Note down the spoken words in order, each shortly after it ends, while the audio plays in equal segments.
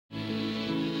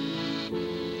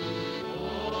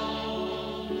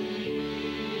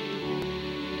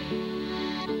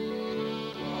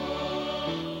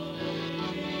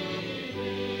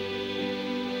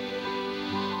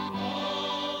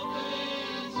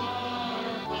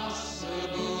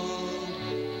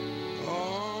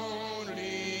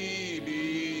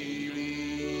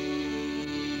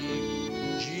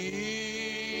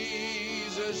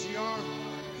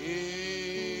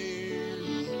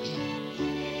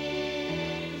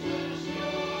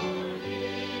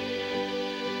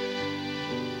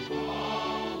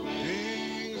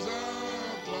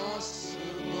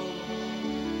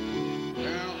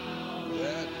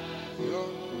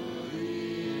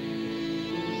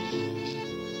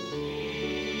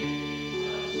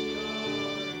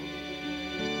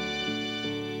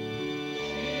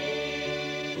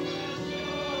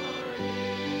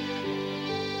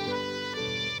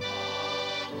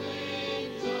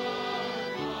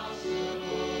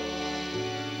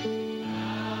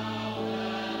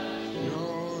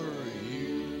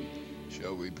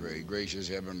we pray. Gracious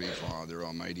Heavenly Father,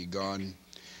 Almighty God,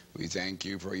 we thank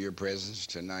you for your presence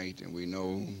tonight, and we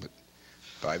know that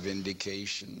by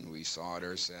vindication we saw it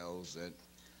ourselves that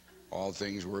all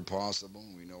things were possible.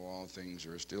 We know all things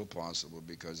are still possible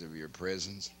because of your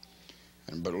presence.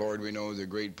 But Lord, we know the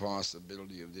great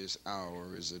possibility of this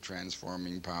hour is the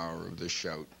transforming power of the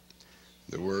shout.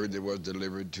 The word that was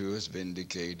delivered to us,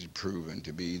 vindicated, proven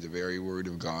to be the very word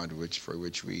of God, for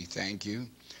which we thank you,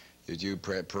 that you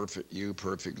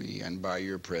perfectly and by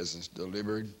your presence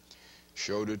delivered,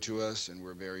 showed it to us, and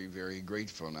we're very, very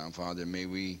grateful. Now, Father, may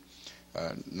we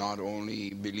not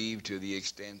only believe to the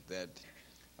extent that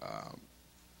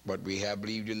what we have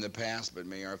believed in the past, but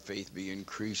may our faith be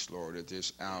increased, Lord, at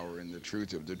this hour in the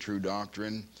truth of the true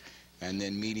doctrine, and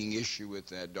then meeting issue with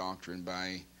that doctrine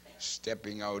by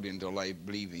stepping out into life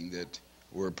believing that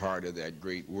we're part of that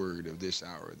great word of this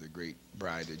hour, the great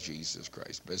bride of Jesus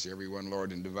Christ. Bless everyone,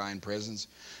 Lord, in divine presence.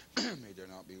 May there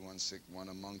not be one sick one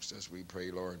amongst us, we pray,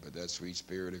 Lord, but that sweet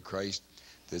Spirit of Christ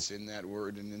that's in that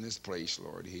word and in this place,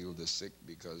 Lord, heal the sick,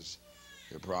 because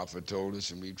the prophet told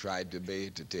us, and we've tried to obey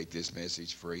it, to take this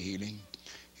message for a healing.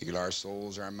 Heal our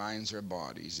souls, our minds, our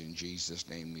bodies. In Jesus'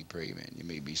 name we pray, amen. You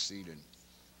may be seated.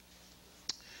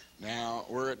 Now,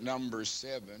 we're at number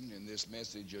 7 in this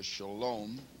message of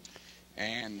Shalom.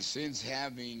 And since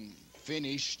having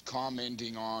finished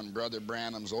commenting on Brother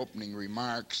Branham's opening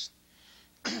remarks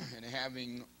and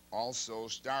having also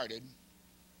started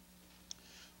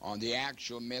on the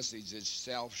actual message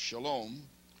itself, Shalom,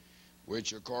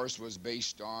 which of course was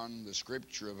based on the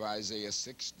scripture of Isaiah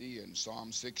 60 and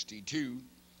Psalm 62,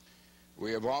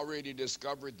 we have already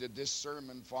discovered that this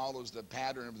sermon follows the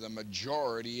pattern of the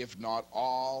majority, if not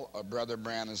all, of Brother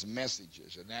Branham's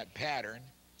messages. And that pattern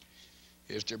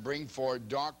is to bring forth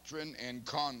doctrine and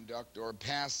conduct, or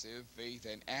passive faith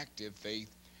and active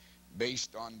faith,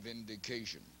 based on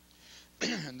vindication.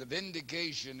 And the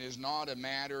vindication is not a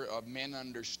matter of men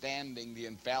understanding the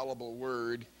infallible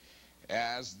word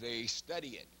as they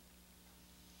study it,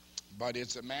 but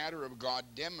it's a matter of God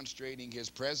demonstrating his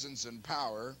presence and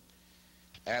power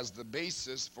as the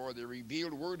basis for the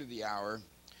revealed word of the hour,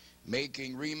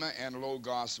 making Rhema and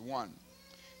Logos one.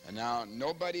 And now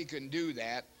nobody can do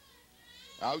that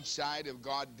outside of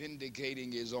God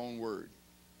vindicating his own word.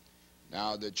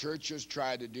 Now the churches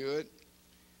try to do it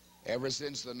ever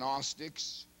since the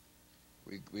Gnostics.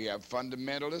 We have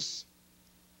fundamentalists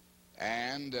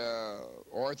and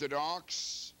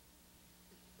Orthodox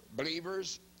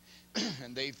believers,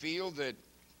 and they feel that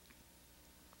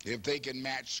if they can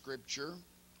match Scripture,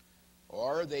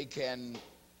 or they can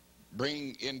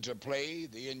bring into play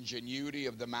the ingenuity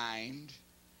of the mind,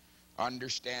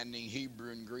 understanding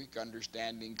Hebrew and Greek,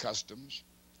 understanding customs,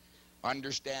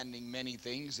 understanding many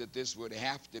things, that this would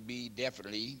have to be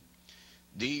definitely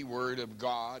the Word of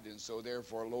God, and so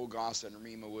therefore Logos and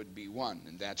Rhema would be one,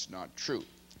 and that's not true.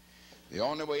 The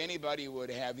only way anybody would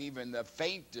have even the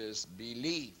faintest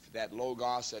belief that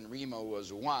Logos and Rhema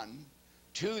was one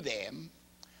to them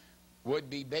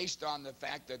would be based on the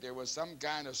fact that there was some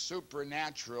kind of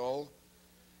supernatural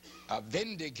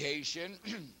vindication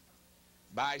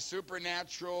by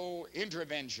supernatural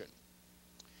intervention,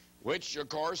 which of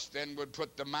course then would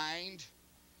put the mind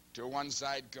to one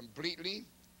side completely,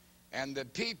 and the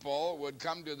people would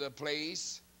come to the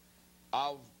place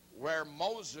of where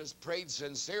Moses prayed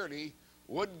sincerely,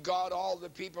 would God all the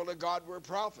people of God were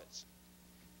prophets.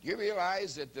 Do you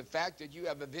realize that the fact that you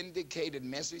have a vindicated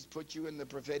message puts you in the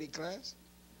prophetic class?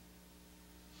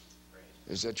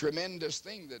 It's a tremendous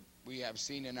thing that we have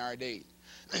seen in our day.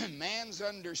 Man's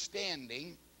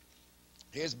understanding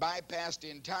is bypassed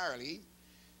entirely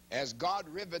as God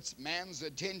rivets man's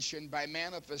attention by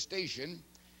manifestation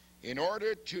in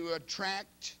order to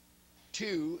attract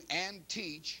to and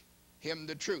teach him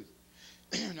the truth.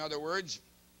 In other words,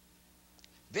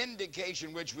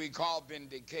 vindication, which we call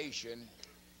vindication,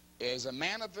 is a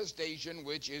manifestation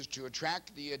which is to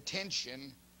attract the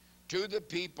attention to the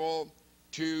people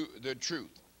to the truth.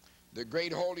 The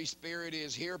great Holy Spirit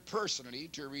is here personally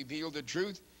to reveal the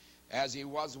truth, as he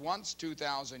was once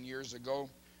 2,000 years ago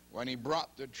when he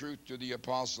brought the truth to the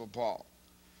Apostle Paul.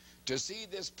 To see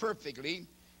this perfectly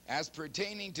as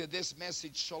pertaining to this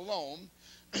message, Shalom,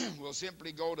 we'll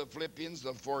simply go to Philippians,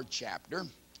 the 4th chapter,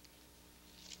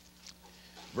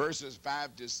 verses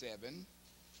 5 to 7,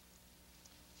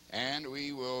 and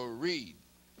we will read.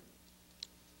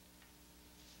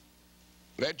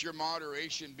 Let your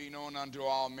moderation be known unto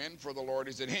all men, for the Lord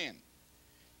is at hand.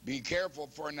 Be careful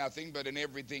for nothing, but in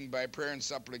everything by prayer and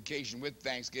supplication with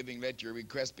thanksgiving let your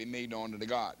requests be made known unto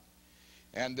God.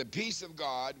 And the peace of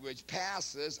God, which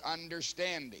passes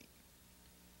understanding,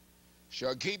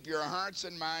 shall keep your hearts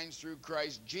and minds through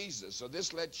Christ Jesus. So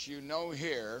this lets you know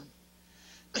here,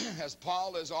 as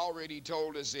Paul has already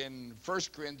told us in 1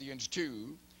 Corinthians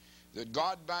 2, that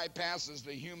God bypasses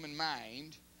the human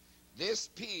mind. This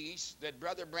peace that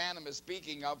Brother Branham is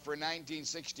speaking of for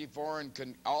 1964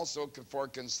 and also for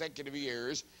consecutive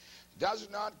years does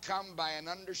not come by an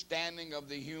understanding of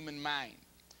the human mind.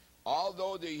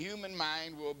 Although the human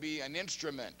mind will be an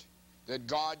instrument that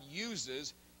God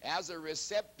uses as a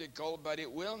receptacle, but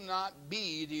it will not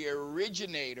be the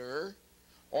originator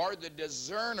or the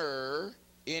discerner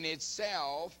in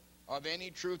itself of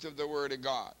any truth of the Word of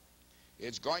God.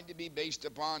 It's going to be based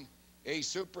upon a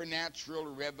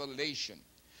supernatural revelation.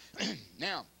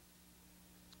 Now,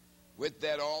 with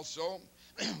that also,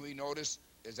 we notice,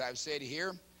 as I've said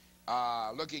here,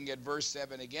 looking at verse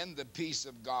 7 again, the peace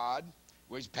of God,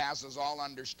 which passes all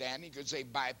understanding, you could say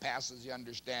bypasses the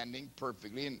understanding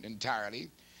perfectly and entirely,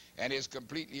 and is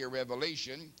completely a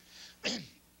revelation.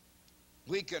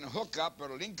 We can hook up or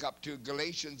link up to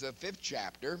Galatians, the 5th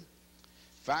chapter,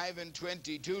 5 and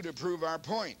 22 to prove our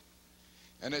point.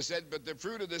 And it said, but the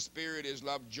fruit of the Spirit is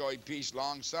love, joy, peace,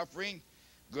 long-suffering,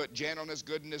 good gentleness,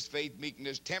 goodness, faith,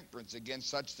 meekness, temperance. Against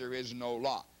such there is no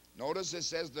law. Notice it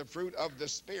says the fruit of the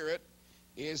Spirit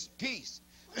is peace.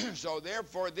 So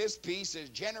therefore this peace is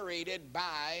generated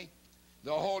by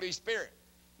the Holy Spirit.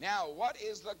 Now, what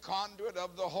is the conduit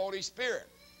of the Holy Spirit?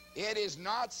 It is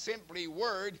not simply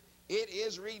word, it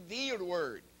is revealed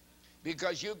word.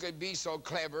 Because you could be so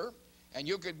clever and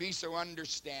you could be so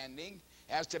understanding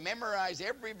as to memorize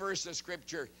every verse of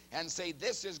Scripture and say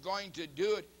this is going to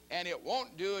do it, and it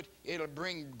won't do it. It'll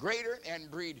bring greater and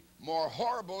breed more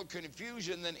horrible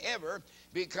confusion than ever,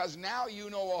 because now you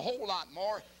know a whole lot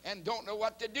more and don't know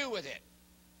what to do with it.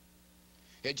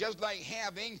 It's just like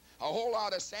having a whole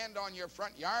lot of sand on your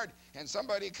front yard, and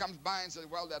somebody comes by and says,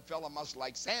 well, that fella must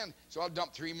like sand, so I'll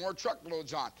dump 3 more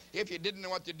truckloads on. If you didn't know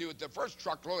what to do with the first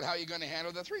truckload, how are you going to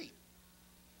handle the 3?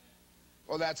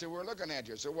 Well, that's what we're looking at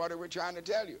here. So what are we trying to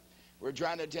tell you? We're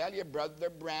trying to tell you, Brother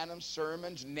Branham's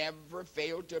sermons never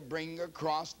fail to bring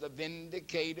across the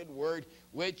vindicated word,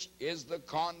 which is the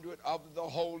conduit of the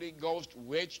Holy Ghost,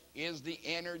 which is the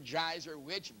energizer,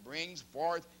 which brings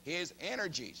forth his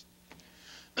energies.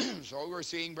 So we're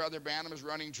seeing Brother Branham is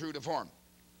running true to form.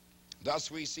 Thus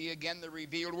we see again the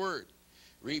revealed word.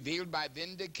 Revealed by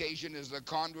vindication is the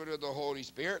conduit of the Holy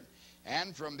Spirit.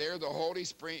 And from there the Holy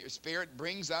Spirit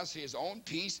brings us his own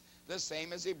peace, the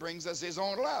same as he brings us his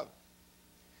own love.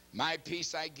 My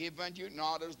peace I give unto you,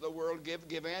 not as the world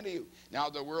give unto you. Now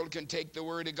the world can take the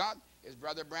word of God. His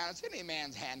Brother Branham said, any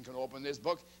man's hand can open this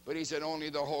book, but he said only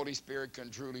the Holy Spirit can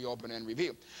truly open and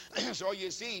reveal. So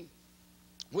you see,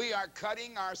 we are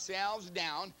cutting ourselves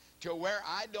down to where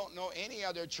I don't know any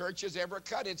other church has ever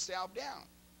cut itself down.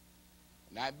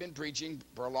 And I've been preaching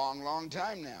for a long, long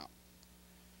time now.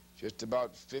 Just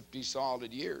about 50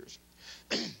 solid years.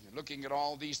 Looking at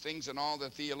all these things and all the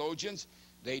theologians,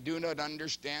 they do not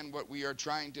understand what we are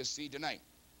trying to see tonight.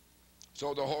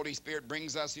 So the Holy Spirit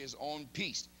brings us his own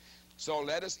peace. So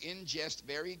let us ingest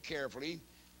very carefully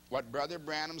what Brother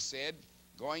Branham said,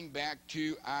 going back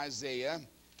to Isaiah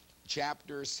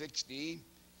chapter 60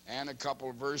 and a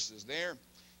couple verses there.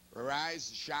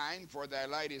 Arise, shine, for thy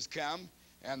light is come,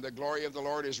 and the glory of the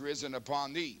Lord is risen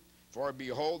upon thee. For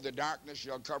behold, the darkness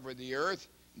shall cover the earth,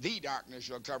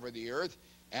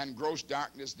 and gross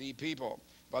darkness the people.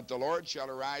 But the Lord shall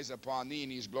arise upon thee,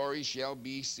 and his glory shall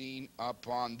be seen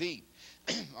upon thee.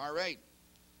 All right.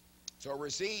 So we're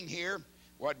seeing here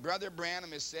what Brother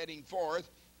Branham is setting forth.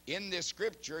 In this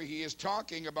scripture, he is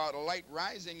talking about a light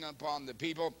rising upon the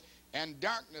people and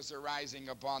darkness arising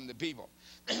upon the people.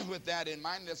 With that in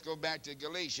mind, let's go back to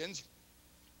Galatians,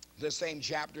 the same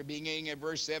chapter, beginning at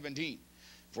verse 17.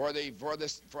 For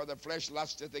the flesh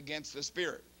lusteth against the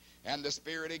spirit, and the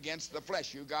spirit against the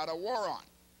flesh. You got a war on.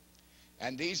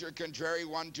 And these are contrary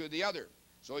one to the other.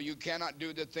 So you cannot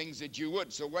do the things that you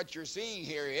would. So what you're seeing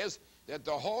here is that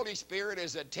the Holy Spirit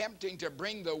is attempting to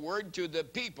bring the word to the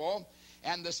people,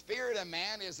 and the spirit of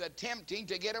man is attempting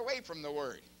to get away from the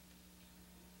word.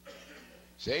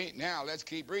 See? Now let's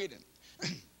keep reading.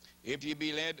 If you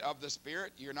be led of the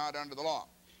Spirit, you're not under the law.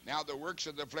 Now the works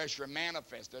of the flesh are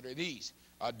manifested, are these: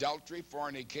 adultery,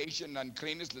 fornication,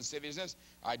 uncleanness, lasciviousness,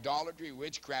 idolatry,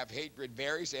 witchcraft, hatred,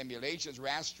 various emulations,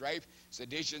 wrath, strife,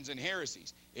 seditions, and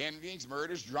heresies, envyings,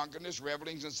 murders, drunkenness,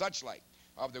 revelings, and such like,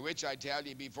 of the which I tell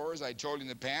you before, as I told you in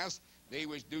the past, they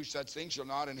which do such things shall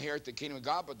not inherit the kingdom of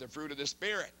God, but the fruit of the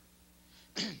Spirit.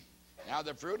 Now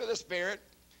the fruit of the Spirit,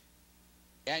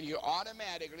 and you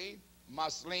automatically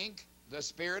must link the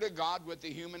Spirit of God with the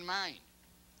human mind,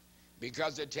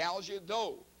 because it tells you,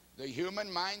 though The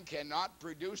human mind cannot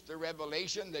produce the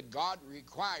revelation that God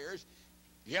requires,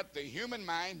 yet the human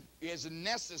mind is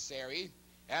necessary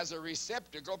as a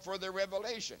receptacle for the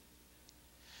revelation.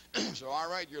 So, all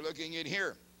right, you're looking at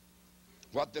here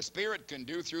what the Spirit can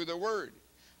do through the Word.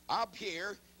 Up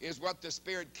here is what the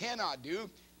Spirit cannot do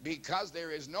because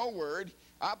there is no Word.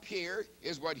 Up here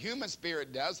is what human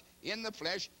spirit does in the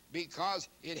flesh because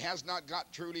it has not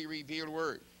got truly revealed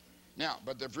Word. Now,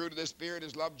 but the fruit of the Spirit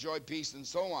is love, joy, peace, and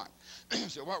so on.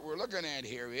 So what we're looking at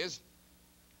here is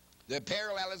the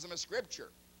parallelism of Scripture.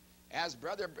 As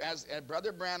Brother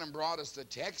Branham brought us the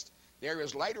text, there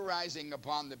is light arising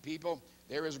upon the people.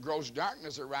 There is gross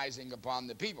darkness arising upon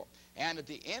the people. And at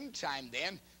the end time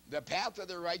then, the path of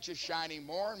the righteous shining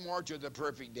more and more to the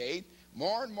perfect day.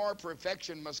 More and more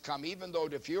perfection must come, even though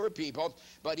to fewer people.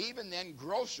 But even then,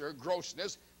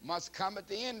 grossness must come at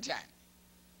the end time.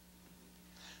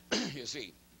 You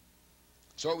see.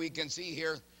 So we can see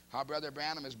here how Brother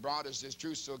Branham has brought us this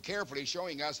truth so carefully,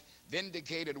 showing us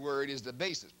vindicated Word is the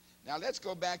basis. Now let's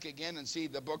go back again and see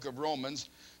the book of Romans,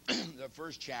 the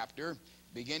first chapter,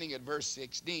 beginning at verse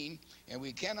 16. And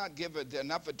we cannot give it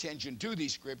enough attention to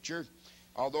these scriptures,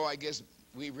 although I guess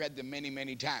we've read them many,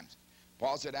 many times.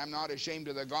 Paul said, I'm not ashamed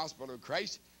of the gospel of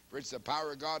Christ, for it's the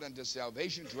power of God unto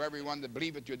salvation to everyone that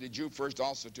believeth, to the Jew first,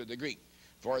 also to the Greek.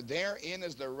 For therein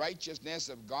is the righteousness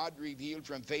of God revealed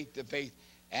from faith to faith,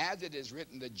 as it is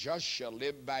written, the just shall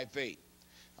live by faith.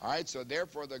 All right, so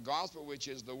therefore the gospel, which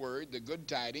is the Word, the good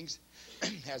tidings,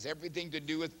 has everything to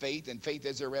do with faith, and faith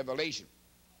is a revelation.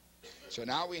 So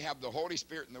now we have the Holy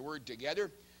Spirit and the Word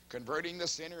together, converting the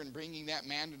sinner and bringing that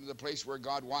man into the place where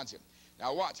God wants him.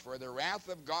 Now watch, for the wrath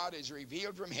of God is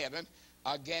revealed from heaven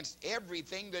against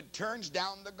everything that turns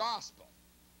down the gospel.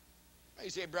 You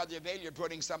say, Brother Vail, you're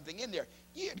putting something in there.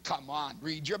 Come on,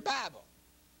 read your Bible.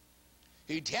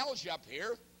 He tells you up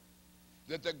here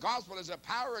that the gospel is a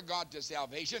power of God to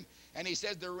salvation, and he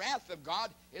says the wrath of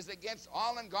God is against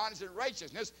all ungodliness and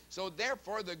righteousness. So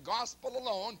therefore the gospel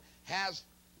alone has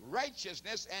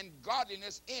righteousness and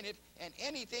godliness in it, and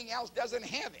anything else doesn't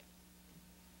have it.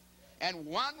 And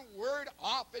one word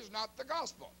off is not the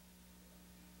gospel.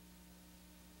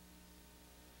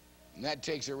 And that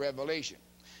takes a revelation.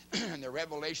 And the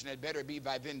revelation had better be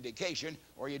by vindication,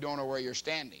 or you don't know where you're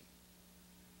standing.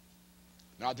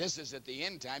 Now this is at the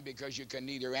end time, because you can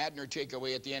neither add nor take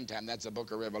away at the end time. That's the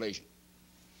book of Revelation.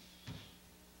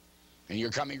 And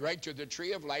you're coming right to the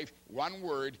tree of life, one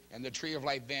word, and the tree of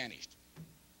life vanished.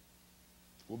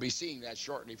 We'll be seeing that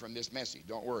shortly from this message.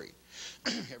 Don't worry.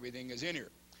 Everything is in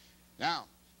here. Now,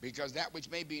 because that which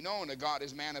may be known of God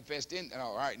is manifest in,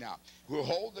 all right now, who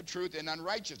hold the truth in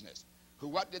unrighteousness. Who,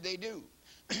 what did they do?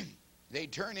 They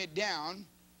turn it down.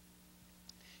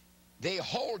 They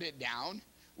hold it down,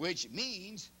 which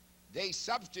means they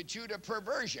substitute a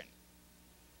perversion.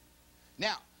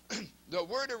 Now, the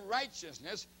word of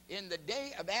righteousness in the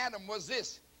day of Adam was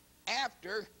this: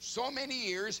 after so many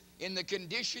years in the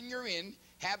condition you're in,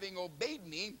 having obeyed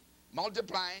me,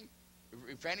 multiplying,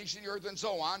 replenishing the earth and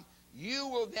so on, you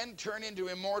will then turn into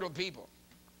immortal people.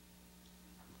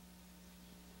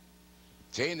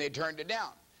 See, and they turned it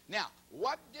down. Now,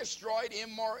 what destroyed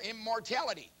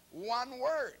immortality? One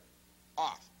word: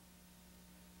 off.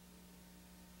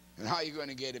 And how are you going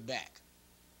to get it back?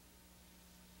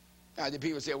 Now, the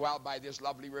people say, well, by this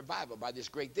lovely revival, by this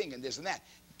great thing, and this and that.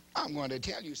 I'm going to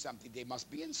tell you something. They must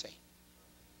be insane.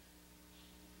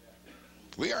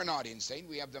 We are not insane.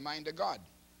 We have the mind of God.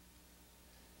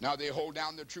 Now, they hold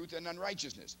down the truth in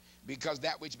unrighteousness, because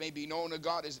that which may be known of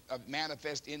God is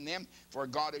manifest in them, for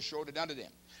God has showed it unto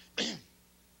them.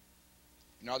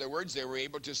 In other words, they were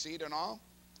able to see it and all.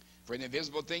 For the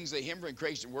invisible things of him from the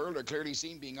creation world are clearly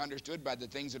seen, being understood by the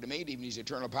things that are made, even his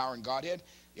eternal power and Godhead.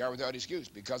 They are without excuse,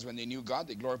 because when they knew God,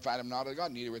 they glorified him not as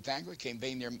God, neither were thankful. Came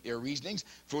vain their reasonings.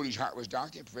 Foolish heart was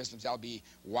darkened. Professed themselves to be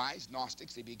wise.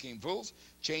 Gnostics, they became fools.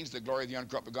 Changed the glory of the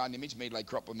uncorruptible God in image, made like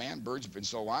corruptible man, birds, and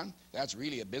so on. That's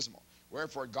really abysmal.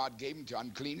 Wherefore God gave them to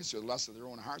uncleanness, to the lust of their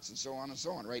own hearts, and so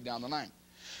on, right down the line.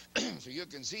 So you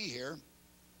can see here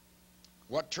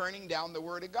what turning down the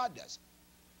Word of God does.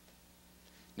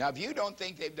 Now, if you don't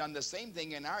think they've done the same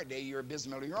thing in our day, you're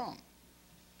abysmally wrong.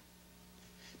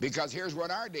 Because here's what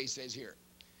our day says here.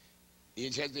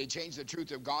 It says they changed the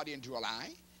truth of God into a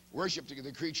lie, worshiped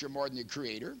the creature more than the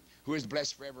Creator, who is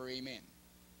blessed forever, amen.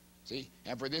 See?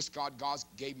 And for this God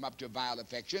gave them up to vile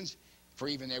affections, for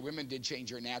even their women did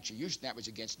change their natural use, and that was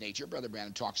against nature. Brother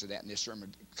Branham talks of that in this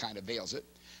sermon, kind of veils it.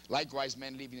 Likewise,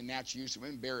 men leaving the natural use of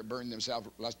women, burn themselves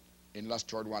in lust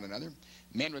toward one another.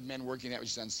 Men with men working that which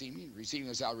is unseemly, receiving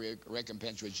the salary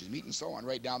recompense which is meet, and so on,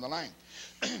 right down the line.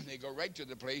 They go right to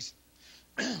the place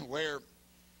where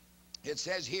It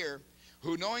says here,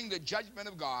 who knowing the judgment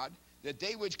of God, that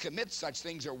they which commit such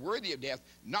things are worthy of death,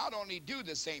 not only do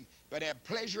the same, but have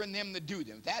pleasure in them that do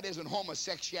them. If that isn't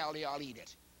homosexuality, I'll eat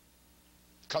it.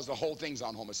 Because the whole thing's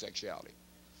on homosexuality.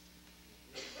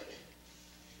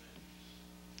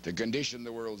 The condition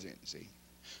the world's in, see.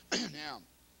 Now,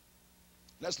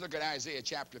 let's look at Isaiah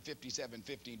chapter 57,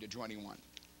 15 to 21.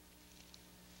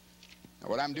 Now,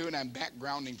 what I'm doing, I'm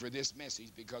backgrounding for this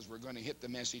message because we're going to hit the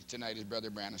message tonight as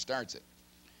Brother Branham starts it.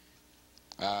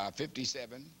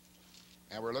 57,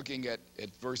 and we're looking at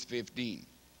verse 15.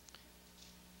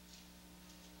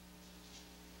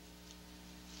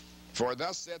 For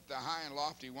thus saith the high and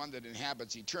lofty one that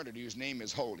inhabits eternity, whose name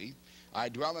is holy. I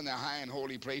dwell in the high and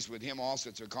holy place with him also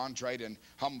that's a contrite and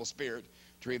humble spirit,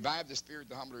 to revive the spirit of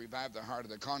the humble, to revive the heart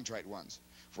of the contrite ones.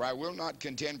 For I will not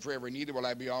contend forever, neither will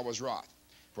I be always wroth.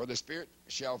 For the spirit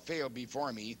shall fail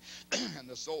before me, and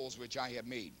the souls which I have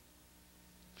made.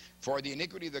 For the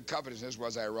iniquity of the covetousness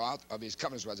was I wroth, of his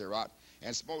covetousness was I wroth,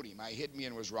 and smote him. I hid me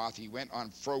and was wroth. He went on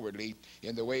frowardly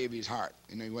in the way of his heart,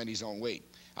 and he went his own way.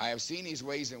 I have seen his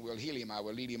ways and will heal him. I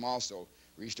will lead him also,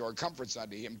 restore comforts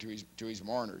unto him to his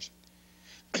mourners.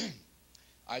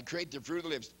 I create the fruit of the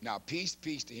lips. Now peace,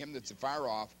 peace to him that's afar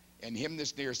off, and him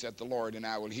that's near, saith the Lord, and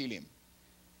I will heal him.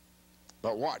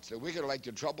 But watch, the wicked are like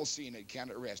the troubled sea, and it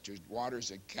cannot rest. There's waters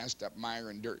that cast up mire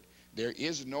and dirt. There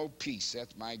is no peace,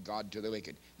 saith my God, to the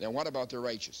wicked. Then what about the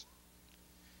righteous?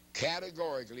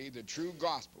 Categorically, the true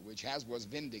gospel, which was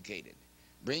vindicated,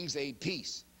 brings a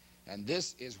peace. And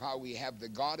this is how we have the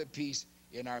God of peace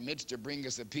in our midst to bring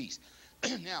us a peace.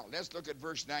 Now, let's look at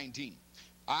verse 19.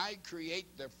 I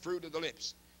create the fruit of the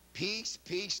lips. Peace,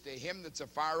 peace to him that's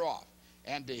afar off,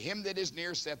 and to him that is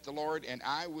near, saith the Lord, and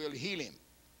I will heal him.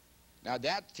 Now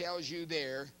that tells you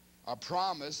there a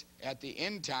promise at the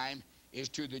end time is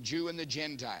to the Jew and the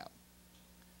Gentile.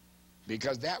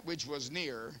 Because that which was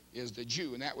near is the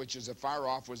Jew, and that which is afar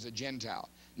off was the Gentile.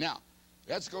 Now,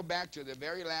 let's go back to the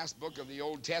very last book of the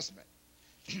Old Testament.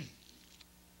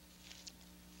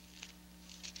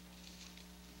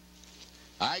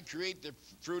 I create the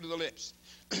fruit of the lips.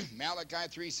 Malachi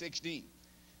 3:16.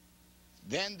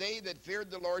 Then they that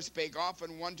feared the Lord spake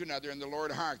often one to another, and the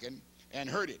Lord hearkened and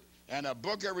heard it. And a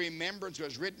book of remembrance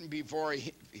was written before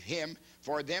him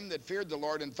for them that feared the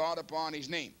Lord and thought upon his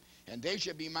name. And they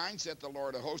shall be mine, saith the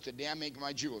Lord, a host of them make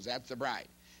my jewels. That's the bride.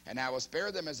 And I will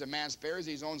spare them as a man spares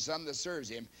his own son that serves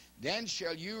him. Then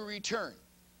shall you return,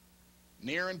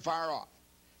 near and far off.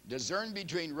 Discern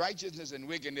between righteousness and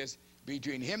wickedness,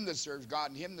 between him that serves God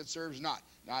and him that serves not.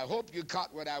 Now I hope you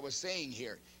caught what I was saying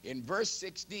here. In verse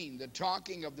 16, the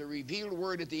talking of the revealed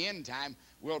word at the end time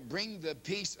will bring the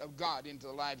peace of God into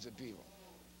the lives of people.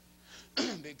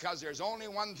 Because there's only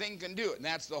one thing can do it, and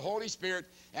that's the Holy Spirit,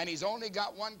 and he's only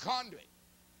got one conduit.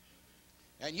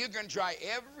 And you can try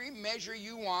every measure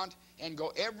you want and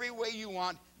go every way you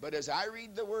want, but as I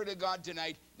read the Word of God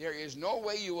tonight, there is no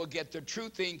way you will get the true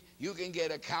thing. You can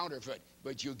get a counterfeit,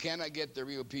 but you cannot get the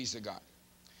real peace of God.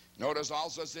 Notice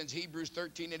also, since Hebrews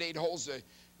 13:8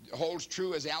 holds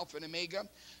true as Alpha and Omega,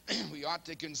 we ought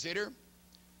to consider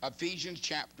Ephesians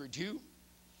chapter 2,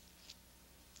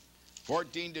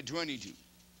 14 to 22.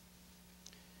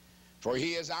 For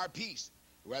he is our peace,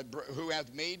 who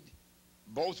hath made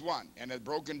both one, and hath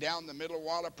broken down the middle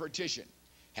wall of partition,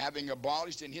 having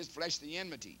abolished in his flesh the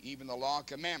enmity, even the law of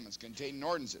commandments contained in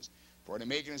ordinances, for to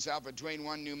make in himself a twain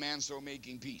one new man, so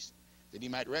making peace, that he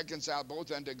might reconcile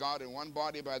both unto God in one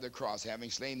body by the cross,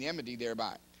 having slain the enmity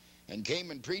thereby, and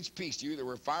came and preached peace to you that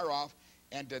were far off,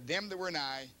 and to them that were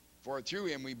nigh, for through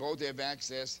him we both have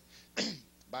access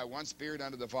by one Spirit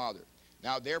unto the Father.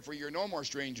 Now therefore you're no more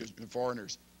strangers and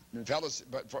foreigners,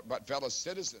 but fellow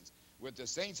citizens with the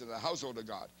saints of the household of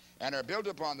God, and are built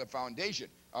upon the foundation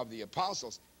of the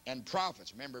apostles and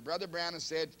prophets. Remember, Brother Branham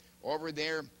said over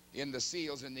there in the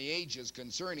seals in the ages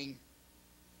concerning,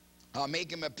 I'll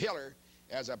make him a pillar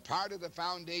as a part of the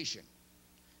foundation,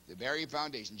 the very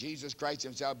foundation, Jesus Christ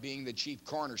himself being the chief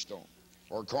cornerstone,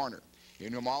 or corner,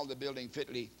 in whom all the building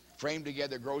fitly framed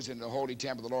together grows into the holy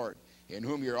temple of the Lord, in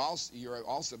whom you're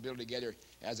also built together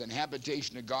as an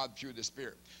habitation of God through the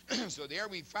Spirit. So there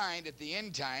we find at the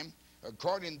end time,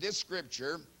 according to this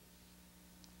scripture,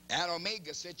 an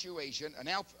omega situation, an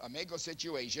alpha omega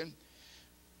situation.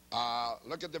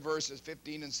 Look at the verses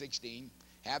 15 and 16.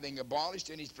 Having abolished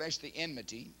in his flesh the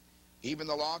enmity, even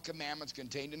the law of commandments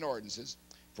contained in ordinances,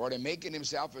 for to make in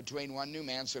himself between one new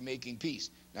man, so making peace.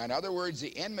 Now, in other words,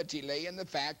 the enmity lay in the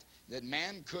fact that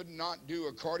man could not do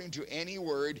according to any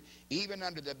word, even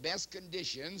under the best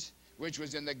conditions, which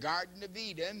was in the Garden of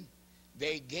Eden.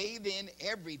 They gave in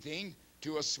everything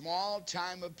to a small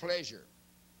time of pleasure.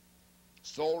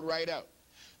 Sold right out.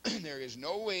 There is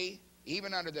no way,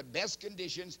 even under the best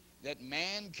conditions, that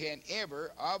man can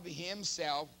ever of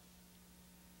himself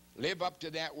live up to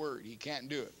that word. He can't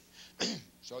do it.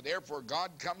 So therefore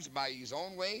God comes by his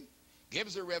own way,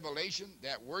 gives a revelation,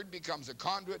 that word becomes a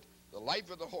conduit, the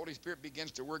life of the Holy Spirit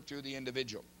begins to work through the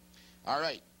individual. All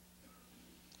right.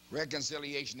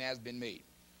 Reconciliation has been made.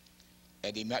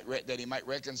 That he might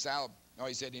reconcile, no,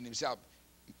 he said in himself,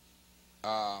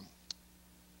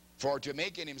 for to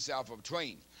make in himself of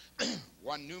twain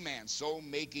one new man, so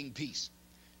making peace.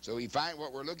 So we find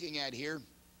what we're looking at here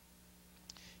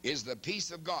is the peace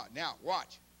of God. Now,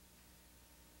 watch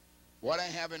what I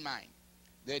have in mind,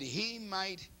 that he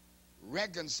might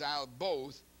reconcile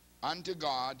both unto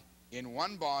God in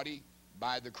one body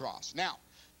by the cross. Now,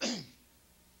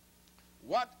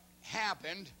 what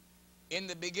happened in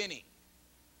the beginning?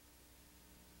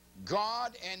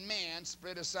 God and man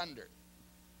split asunder,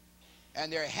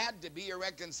 and there had to be a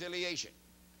reconciliation.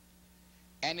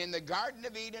 And in the Garden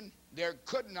of Eden, there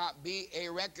could not be a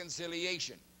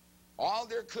reconciliation. All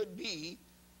there could be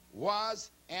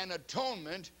was an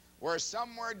atonement where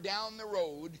somewhere down the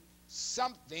road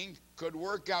something could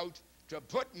work out to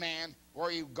put man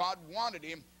where God wanted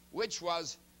him, which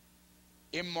was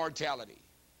immortality.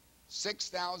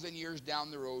 6,000 years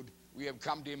down the road, we have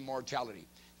come to immortality.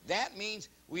 That means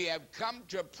we have come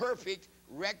to perfect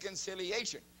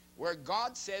reconciliation, where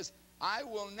God says, I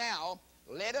will now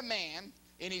let a man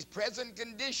in his present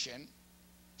condition,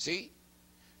 see,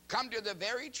 come to the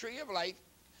very tree of life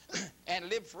and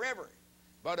live forever.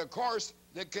 But of course,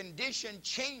 the condition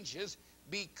changes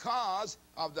because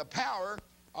of the power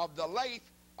of the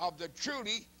life of the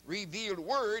truly revealed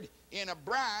word in a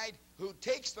bride who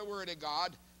takes the word of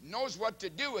God, knows what to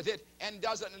do with it, and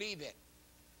doesn't leave it.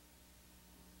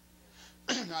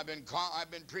 I've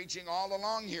been preaching all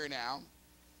along here now,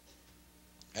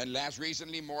 and last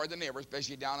recently more than ever,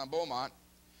 especially down in Beaumont,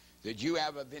 that you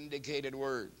have a vindicated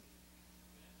word.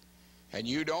 And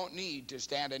you don't need to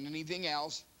stand in anything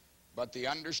else but the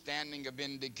understanding of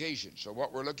vindication. So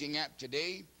what we're looking at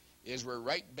today is we're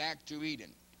right back to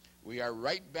Eden. We are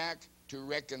right back to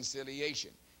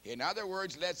reconciliation. In other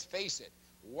words, let's face it,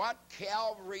 what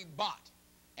Calvary bought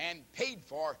and paid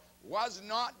for was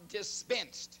not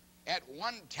dispensed at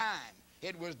one time.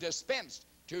 It was dispensed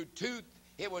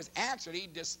it was actually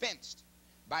dispensed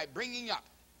by bringing up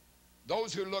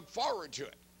those who look forward to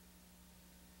it,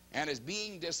 and is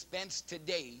being dispensed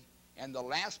today. And the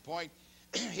last point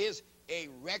is a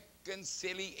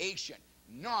reconciliation,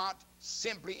 not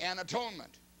simply an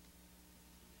atonement.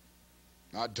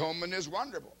 Now, atonement is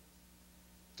wonderful.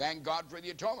 Thank God for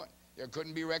the atonement. There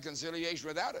couldn't be reconciliation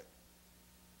without it.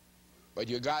 But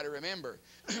you got to remember,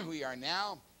 we are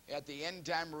now at the end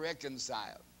time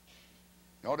reconciled.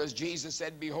 Notice Jesus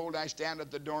said, behold, I stand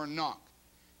at the door and knock.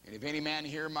 And if any man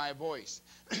hear my voice,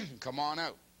 come on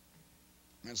out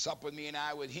and sup with me and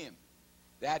I with him.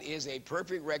 That is a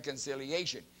perfect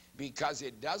reconciliation, because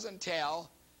it doesn't tell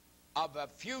of a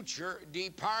future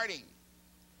departing.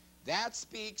 That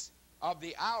speaks of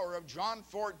the hour of John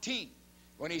 14,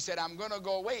 when he said, I'm going to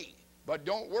go away, but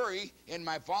don't worry, in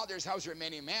my Father's house are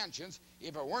many mansions.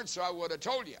 If it weren't so, I would have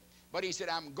told you. But he said,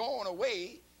 I'm going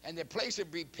away, and the place is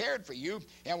prepared for you,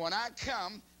 and when I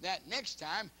come, that next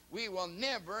time, we will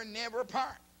never, never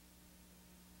part.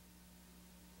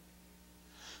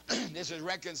 This is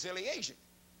reconciliation.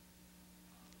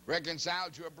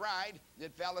 Reconciled to a bride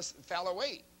that fell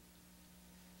away.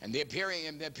 And the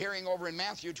appearing over in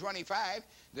Matthew 25,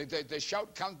 the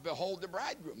shout comes, behold the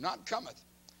bridegroom, not cometh.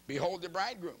 Behold the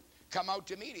bridegroom, come out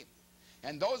to meet him.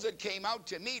 And those that came out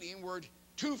to meet him were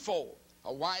twofold,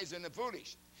 a wise and a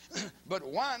foolish. But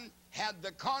one had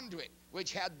the conduit,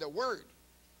 which had the word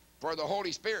for the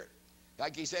Holy Spirit.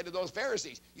 Like he said to those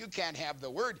Pharisees, you can't have the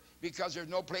word because there's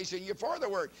no place in you for the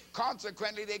word.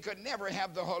 Consequently, they could never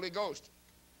have the Holy Ghost.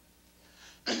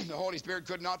 The Holy Spirit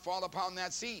could not fall upon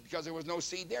that seed because there was no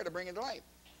seed there to bring it to life.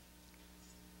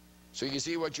 So you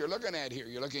see what you're looking at here.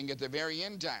 You're looking at the very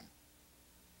end time.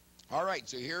 All right,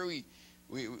 so here we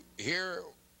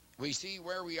see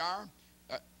where we are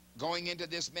going into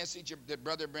this message that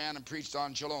Brother Branham preached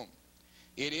on Shalom.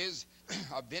 It is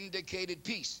a vindicated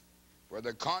peace, where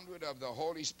the conduit of the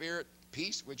Holy Spirit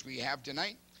peace, which we have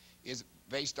tonight, is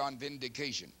based on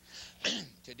vindication.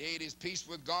 Today it is peace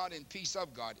with God and peace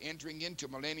of God, entering into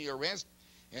millennial rest,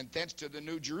 and thence to the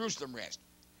New Jerusalem rest.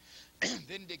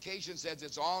 Vindication says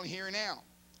it's all here now,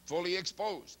 fully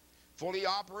exposed, fully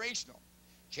operational,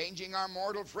 changing our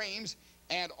mortal frames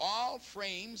and all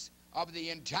frames of the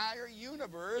entire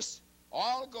universe,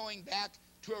 all going back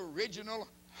to original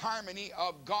harmony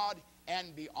of God,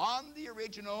 and beyond the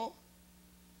original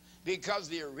Because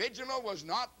the original was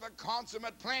not the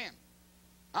consummate plan.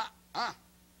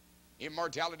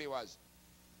 Immortality was.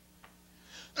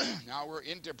 Now we're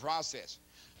into process.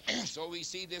 So we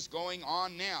see this going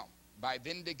on now by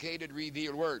vindicated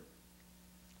revealed word.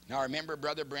 Now remember,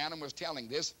 Brother Branham was telling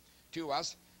this to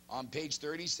us on page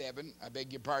 37, I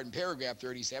beg your pardon, paragraph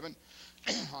 37,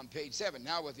 on page 7.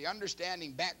 Now with the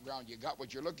understanding background, you got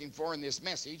what you're looking for in this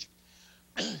message,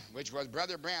 which was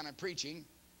Brother Branham preaching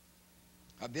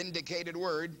a vindicated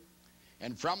word,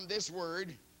 and from this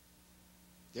word,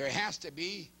 there has to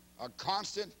be a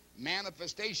constant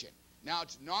manifestation. Now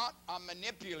it's not a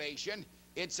manipulation,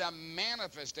 it's a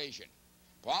manifestation.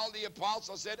 Paul the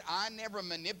Apostle said, I never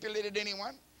manipulated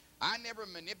anyone. I never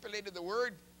manipulated the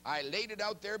word. I laid it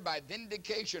out there by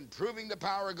vindication, proving the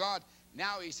power of God.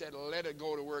 Now he said, let it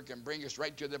go to work and bring us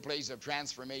right to the place of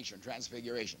transformation,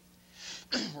 transfiguration.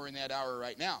 We're in that hour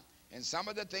right now. And some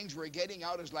of the things we're getting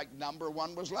out is like number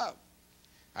one was love.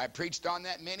 I preached on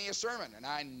that many a sermon, and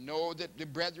I know that the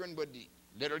brethren would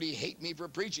literally hate me for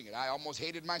preaching it. I almost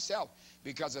hated myself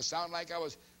because it sounded like I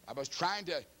was trying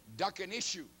to duck an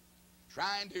issue,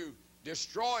 trying to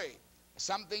destroy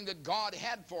something that God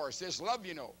had for us, this love,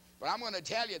 you know. But I'm going to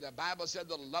tell you, the Bible said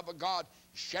the love of God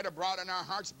shed abroad in our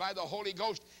hearts by the Holy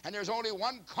Ghost, and there's only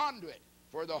one conduit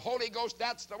for the Holy Ghost,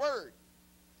 that's the Word.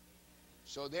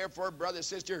 So therefore, brother,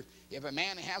 sister, if a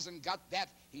man hasn't got that,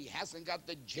 he hasn't got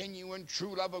the genuine,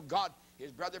 true love of God.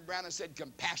 His brother Branham said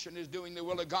compassion is doing the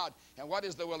will of God. And what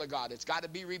is the will of God? It's got to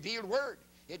be revealed word.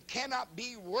 It cannot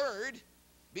be word,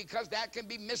 because that can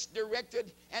be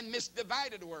misdirected and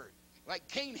misdivided word, like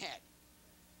Cain had.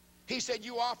 He said,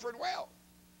 you offered well,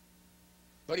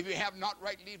 but if you have not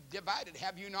rightly divided,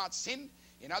 have you not sinned?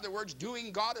 In other words,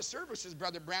 doing God a service, as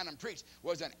Brother Branham preached,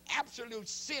 was an absolute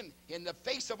sin in the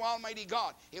face of Almighty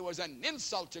God. It was an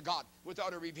insult to God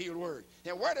without a revealed word.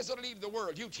 Now, where does it leave the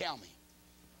world? You tell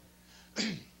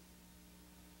me.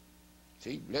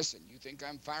 See, listen, you think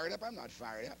I'm fired up? I'm not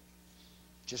fired up.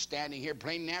 Just standing here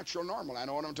plain natural normal. I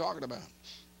know what I'm talking about.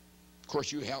 Of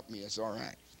course, you help me. It's all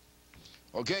right.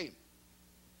 Okay.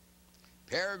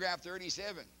 Paragraph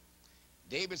 37.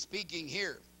 David speaking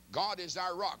here. God is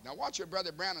our rock. Now watch what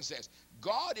Brother Branham says.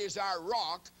 God is our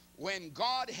rock when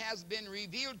God has been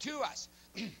revealed to us.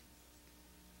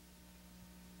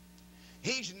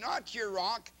 He's not your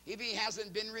rock if he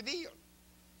hasn't been revealed.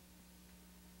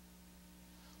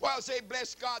 Well, say,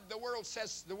 bless God, the word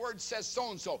says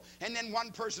so-and-so. And then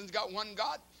one person's got one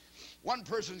God. One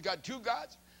person's got two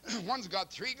gods. One's got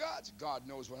three gods. God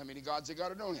knows how many gods they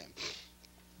got, or don't have.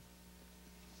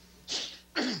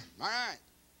 All right.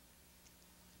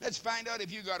 Let's find out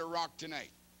if you got a rock tonight.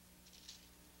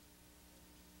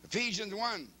 Ephesians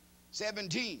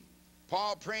 1:17.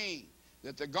 Paul praying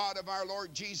that the God of our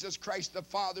Lord Jesus Christ, the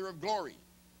Father of glory.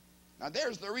 Now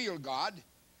there's the real God,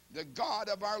 the God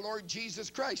of our Lord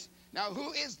Jesus Christ. Now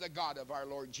who is the God of our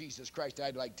Lord Jesus Christ,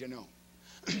 I'd like to know.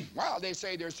 Well, they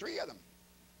say there's three of them.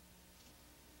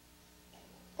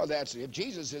 Well, that's, if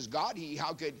Jesus is God,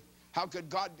 how could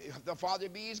God the Father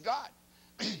be his God?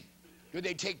 Do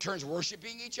they take turns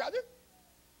worshiping each other?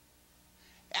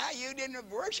 Ah, you didn't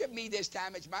worship me this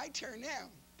time. It's my turn now.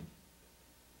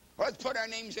 Well, let's put our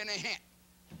names in a hat.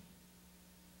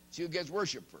 See who gets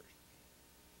worship first.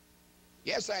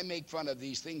 Yes, I make fun of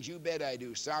these things. You bet I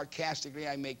do. Sarcastically,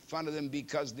 I make fun of them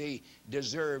because they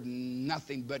deserve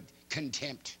nothing but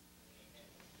contempt.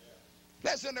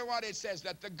 Listen to what it says,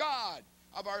 that the God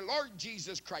of our Lord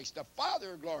Jesus Christ, the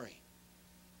Father of glory,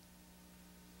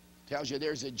 tells you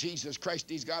there's a Jesus Christ,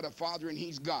 he's got a Father and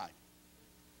he's God,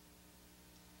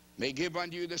 may give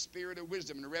unto you the spirit of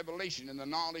wisdom and revelation and the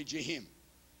knowledge of him.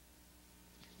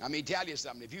 Now, let me tell you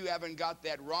something. If you haven't got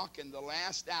that rock in the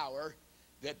last hour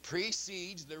that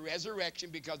precedes the resurrection,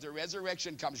 because the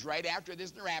resurrection comes right after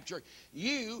this rapture,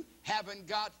 you haven't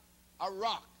got a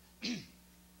rock.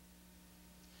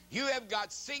 You have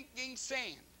got sinking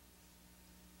sand.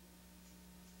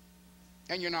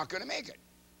 And you're not going to make it.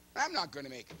 I'm not going to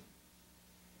make it.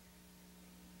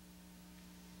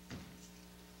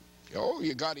 Oh,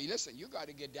 you got to listen. You got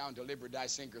to get down to live or die,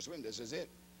 sink or swim. This is it.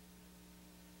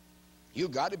 You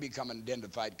got to become an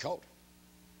identified cult.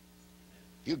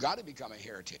 You got to become a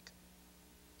heretic,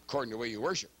 according to the way you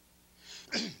worship.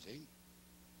 See?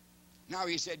 Now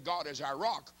he said God is our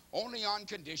rock, only on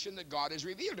condition that God is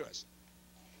revealed to us.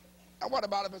 Now what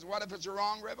if it's a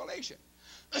wrong revelation?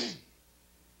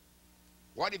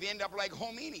 What if you end up like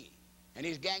Khomeini and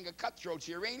his gang of cutthroats,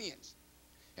 the Iranians,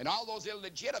 and all those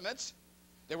illegitimates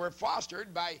that were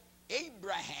fostered by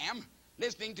Abraham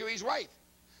listening to his wife?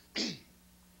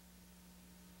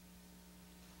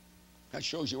 That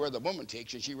shows you where the woman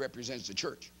takes, and she represents the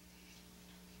church.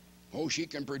 Oh, she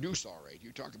can produce all right.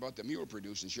 You talk about the mule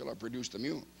producing, she'll have produced the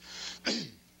mule.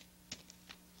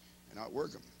 And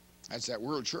outwork them. That's that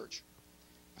world church.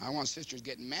 I want sisters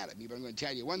getting mad at me, but I'm going to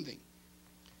tell you one thing.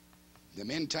 The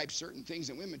men type certain things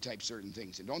and women type certain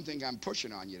things. And don't think I'm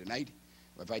pushing on you tonight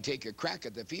if I take a crack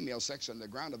at the female sex on the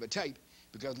ground of a type,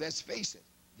 because let's face it,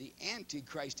 the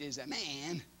Antichrist is a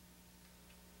man,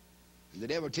 and the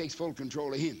devil takes full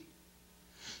control of him.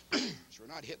 So we're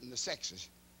not hitting the sexes.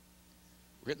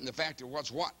 We're hitting the fact of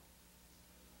what's what.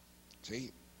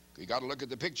 See? You got to look at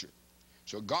the picture.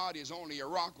 So God is only a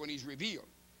rock when he's revealed,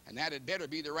 and that had better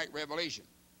be the right revelation.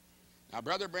 Now,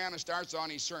 Brother Branham starts on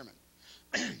his sermon.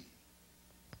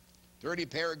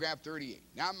 Paragraph 38.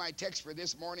 Now, my text for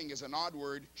this morning is an odd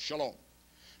word, shalom.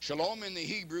 Shalom in the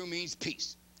Hebrew means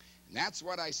peace. And that's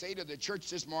what I say to the church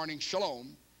this morning,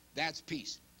 shalom, that's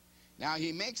peace. Now,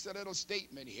 he makes a little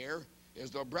statement here, as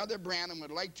though Brother Branham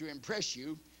would like to impress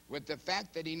you with the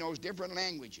fact that he knows different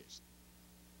languages.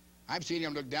 I've seen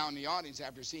him look down the audience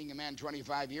after seeing a man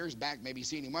 25 years back, maybe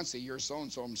seen him once a year,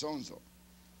 so-and-so and so-and-so.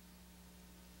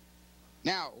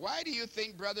 Now, why do you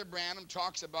think Brother Branham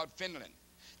talks about Finland?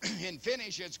 In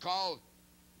Finnish, it's called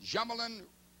Jumalan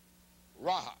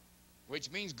Raha,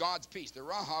 which means God's peace. The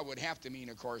Raha would have to mean,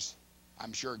 of course,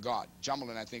 I'm sure God.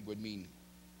 Jumalan, I think, would mean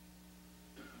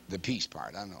the peace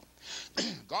part. I don't know.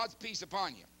 God's peace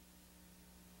upon you.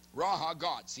 Raha,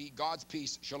 God. See, God's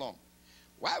peace, shalom.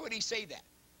 Why would he say that?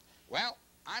 Well,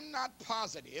 I'm not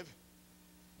positive,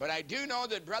 but I do know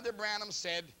that Brother Branham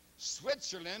said,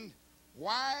 Switzerland,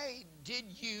 why did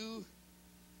you,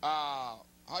 how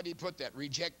do you put that,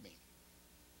 reject me?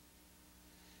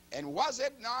 And was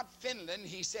it not Finland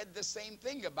he said the same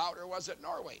thing about, or was it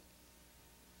Norway?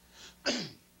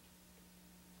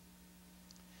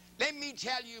 Let me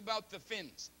tell you about the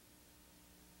Finns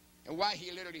and why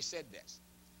he literally said this.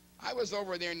 I was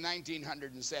over there in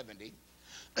 1970.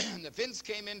 The Finns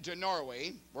came into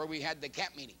Norway where we had the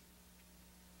camp meeting.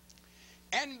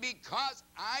 And because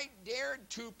I dared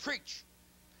to preach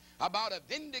about a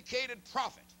vindicated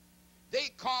prophet, they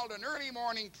called an early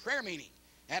morning prayer meeting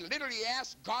and literally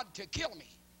asked God to kill me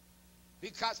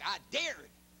because I dared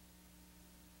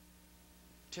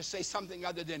to say something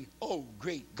other than, oh,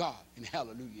 great God and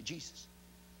hallelujah, Jesus.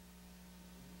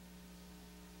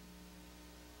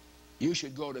 You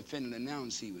should go to Finland now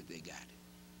and see what they got.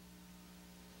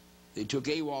 They took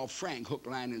AWOL Frank, hook,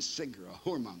 line, and sinker, a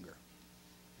whoremonger,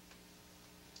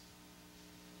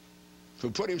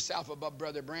 who put himself above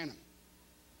Brother Branham.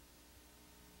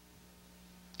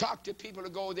 Talk to people who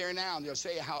go there now, and they'll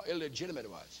say how illegitimate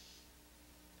it was.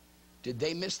 Did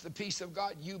they miss the peace of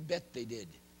God? You bet they did.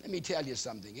 Let me tell you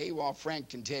something. AWOL Frank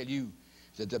can tell you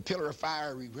that the pillar of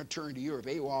fire returned to Europe.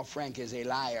 AWOL Frank is a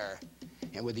liar.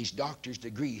 And with his doctor's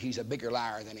degree, he's a bigger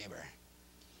liar than ever.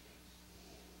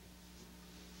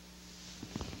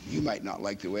 You might not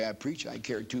like the way I preach. I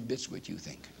care two bits what you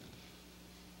think.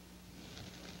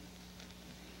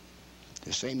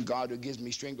 The same God who gives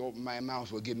me strength to open my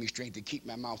mouth will give me strength to keep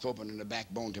my mouth open and the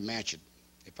backbone to match it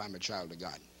if I'm a child of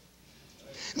God.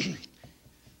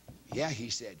 Yeah, he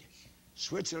said,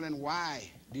 Switzerland,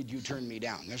 why did you turn me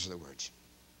down? Those are the words.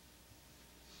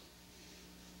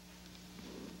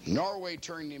 Norway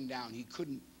turned him down. He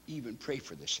couldn't even pray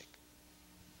for the sick.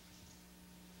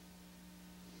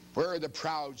 Where are the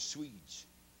proud Swedes?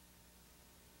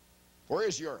 Where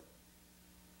is Europe?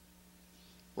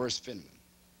 Where's Finland?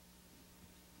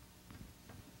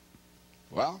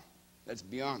 Well, let's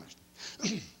be honest.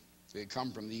 They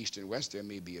come from the east and west. There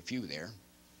may be a few there.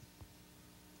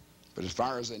 But as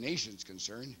far as the nation's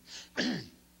concerned,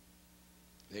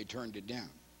 they turned it down.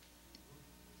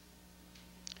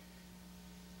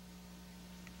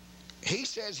 He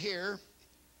says here,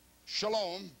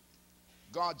 shalom,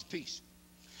 God's peace.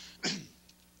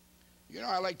 You know,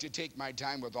 I like to take my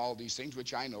time with all these things,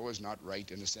 which I know is not right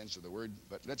in the sense of the word,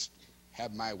 but let's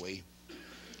have my way.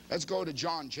 Let's go to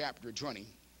John chapter 20.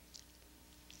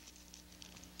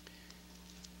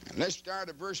 And let's start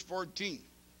at verse 14.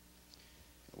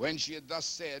 When she had thus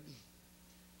said,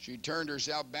 she turned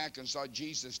herself back and saw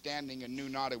Jesus standing and knew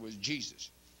not it was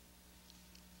Jesus.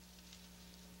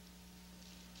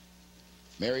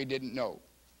 Mary didn't know.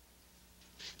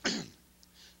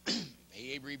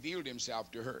 He revealed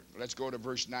himself to her. Let's go to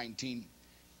verse 19.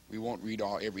 We won't read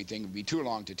everything. It would be too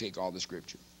long to take all the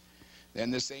scripture.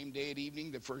 Then the same day at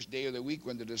evening, the first day of the week,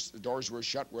 when the doors were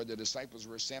shut where the disciples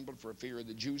were assembled for fear of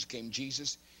the Jews, came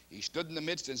Jesus. He stood in the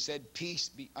midst and said, Peace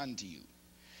be unto you.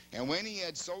 And when he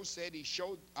had so said, he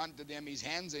showed unto them his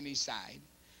hands and his side.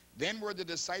 Then were the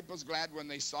disciples glad when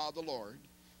they saw the Lord.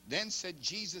 Then said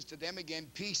Jesus to them again,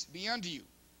 Peace be unto you.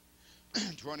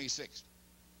 26.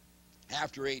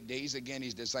 After 8 days, again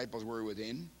his disciples were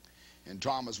within, and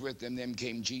Thomas with them. Then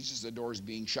came Jesus, the doors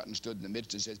being shut, and stood in the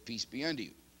midst, and said, Peace be unto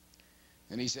you.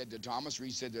 And he said to Thomas,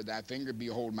 Reach thither thy finger,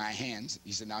 behold my hands.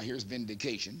 He said, now here's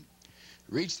vindication.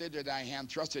 Reach thither thy hand,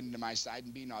 thrust it into my side,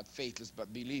 and be not faithless,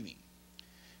 but believing.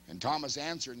 And Thomas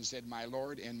answered and said, My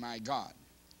Lord and my God.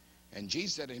 And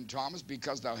Jesus said to him, Thomas,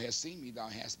 because thou hast seen me, thou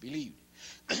hast believed.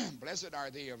 Blessed are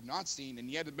they who have not seen and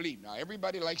yet have believed. Now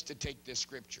everybody likes to take this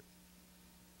scripture,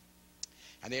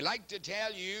 and they like to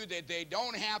tell you that they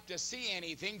don't have to see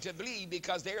anything to believe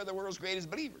because they are the world's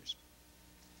greatest believers.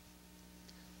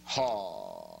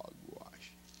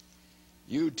 Hogwash.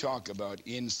 You talk about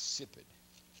insipid,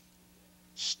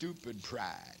 stupid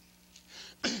pride.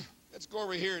 Let's go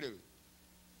over here to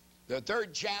the 3rd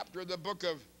chapter of the book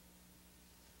of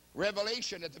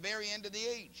Revelation, at the very end of the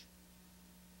age.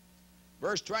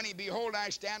 Verse 20, Behold, I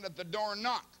stand at the door and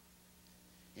knock.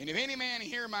 And if any man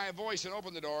hear my voice and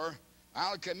open the door,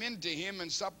 I'll come in to him and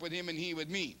sup with him and he with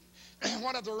me.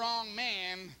 What if the wrong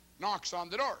man knocks on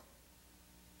the door?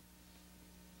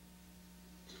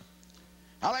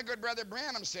 I like what Brother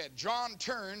Branham said. John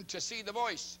turned to see the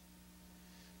voice,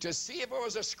 to see if it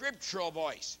was a scriptural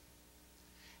voice.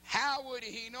 How would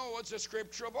he know it's a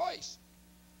scriptural voice?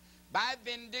 By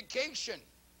vindication.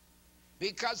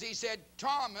 Because he said,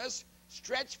 Thomas,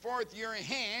 stretch forth your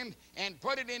hand and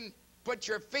put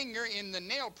your finger in the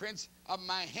nail prints of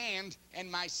my hand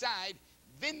and my side.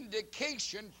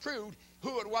 Vindication proved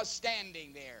who it was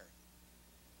standing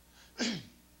there.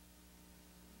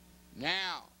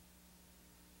 Now,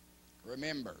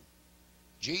 remember,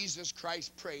 Jesus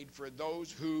Christ prayed for those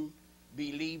who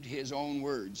believed his own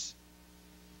words.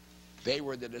 They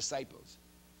were the disciples.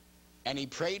 And he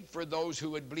prayed for those who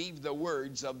would believe the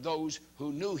words of those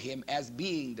who knew him as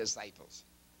being disciples.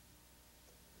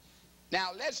 Now,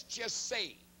 let's just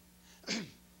say,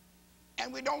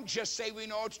 and we don't just say we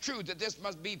know it's true, that this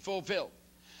must be fulfilled.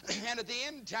 And at the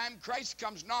end time, Christ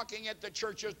comes knocking at the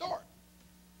church's door.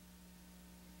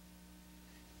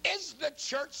 Is the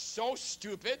church so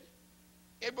stupid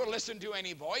it will listen to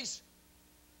any voice?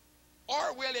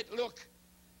 Or will it look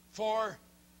for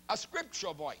a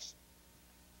scriptural voice?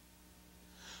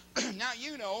 Now,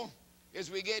 you know,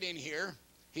 as we get in here,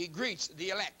 he greets the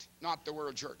elect, not the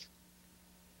world church.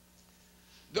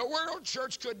 The world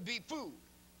church could be food,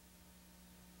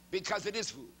 because it is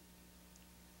food,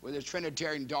 with its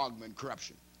Trinitarian dogma and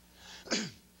corruption.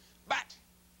 But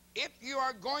if you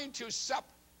are going to sup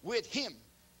with him,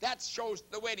 that shows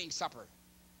the wedding supper.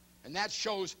 And that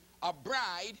shows a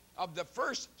bride of the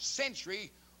 1st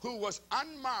century who was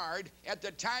unmarred at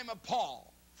the time of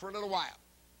Paul for a little while,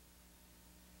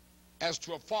 as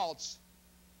to a false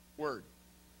word.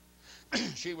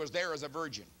 She was there as a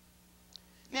virgin.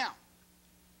 Now,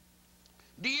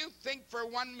 do you think for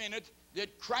 1 minute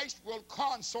that Christ will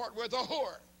consort with a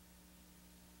whore?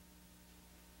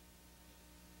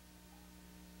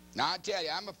 Now, I tell you,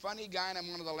 I'm a funny guy and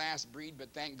I'm one of the last breed, but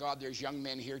thank God there's young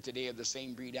men here today of the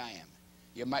same breed I am.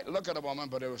 You might look at a woman,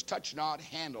 but it was touch not,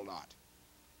 handle not.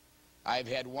 I've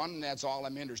had one, and that's all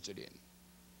I'm interested in.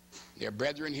 They're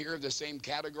brethren here of the same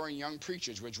category, young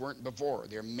preachers, which weren't before.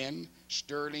 They're men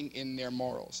sterling in their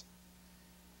morals.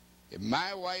 If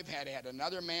my wife had had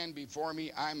another man before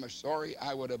me, I'm sorry,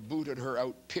 I would have booted her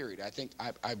out, period.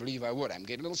 I believe I would. I'm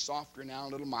getting a little softer now, a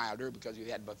little milder, because we've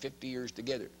had about 50 years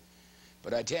together.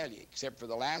 But I tell you, except for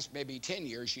the last maybe 10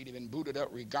 years, she'd have been booted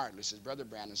out regardless. As Brother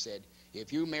Brandon said,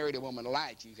 if you married a woman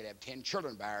like you could have 10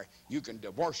 children by her, you can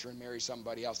divorce her and marry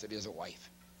somebody else that is a wife.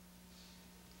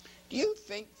 Do you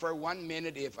think for 1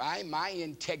 minute if my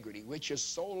integrity, which is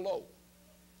so low,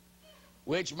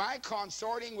 which my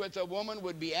consorting with a woman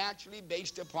would be actually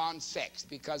based upon sex,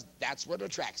 because that's what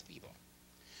attracts people,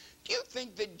 do you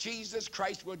think that Jesus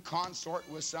Christ would consort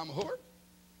with some whore?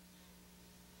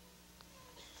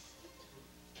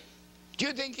 Do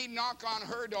you think he'd knock on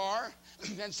her door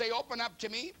and say, open up to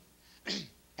me,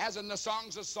 as in the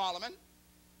Songs of Solomon,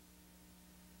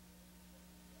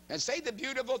 and say the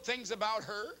beautiful things about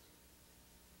her?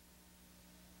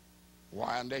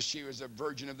 Why, unless she was a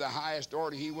virgin of the highest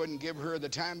order, he wouldn't give her the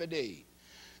time of day.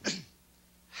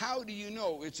 How do you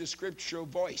know it's a scriptural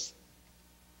voice?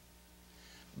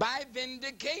 By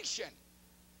vindication.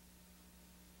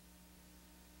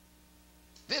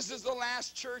 This is the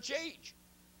last church age,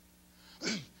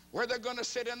 where they're going to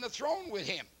sit on the throne with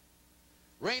him,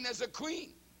 reign as a queen.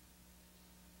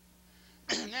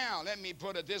 Now, let me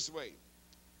put it this way.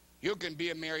 You can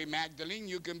be a Mary Magdalene,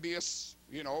 you can be a,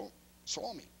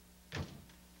 Salome.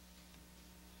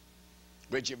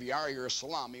 Which if you are, you're a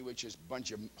salami, which is a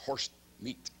bunch of horse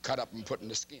meat cut up and put in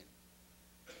the skin.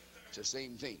 It's the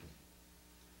same thing.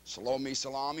 Salome,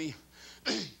 salami,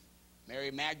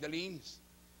 Mary Magdalene,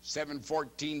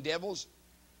 714 devils,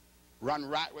 run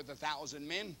right with 1,000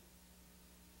 men,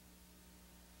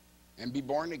 and be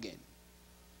born again.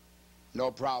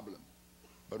 No problem.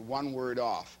 But one word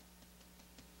off,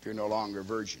 if you're no longer a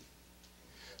virgin.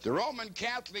 The Roman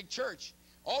Catholic Church,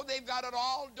 oh, they've got it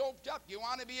all doped up. You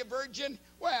want to be a virgin?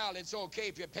 Well, it's okay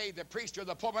if you pay the priest or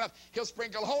the pope enough. He'll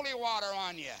sprinkle holy water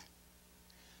on you.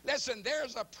 Listen,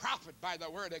 there's a prophet by the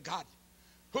word of God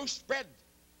who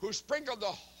sprinkled the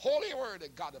holy word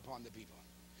of God upon the people.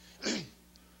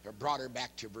 Or brought her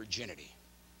back to virginity.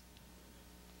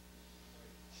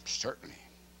 Certainly.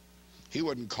 He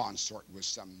wouldn't consort with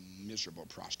some miserable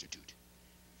prostitute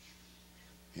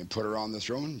and put her on the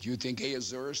throne. Do you think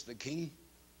Ahasuerus the king,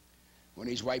 when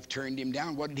his wife turned him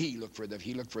down, what did he look for?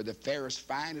 He looked for the fairest,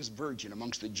 finest virgin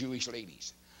amongst the Jewish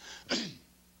ladies.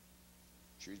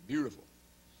 She was beautiful.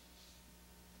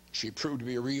 She proved to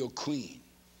be a real queen.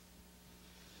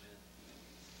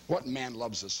 What man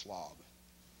loves a slob?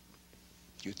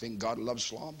 Do you think God loves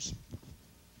slobs?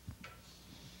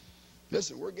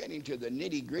 Listen, we're getting to the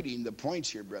nitty-gritty and the points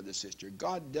here, brother, sister.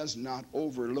 God does not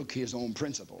overlook his own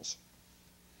principles.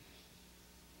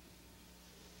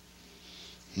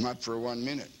 Not for 1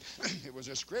 minute. It was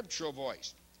a scriptural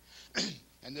voice.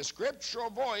 And the scriptural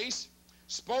voice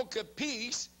spoke of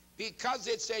peace because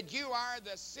it said, you are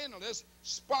the sinless,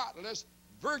 spotless,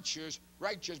 virtuous,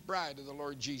 righteous bride of the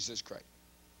Lord Jesus Christ.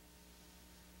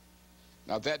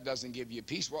 Now, if that doesn't give you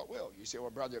peace, what will? You say, well,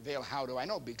 Brother Vail, how do I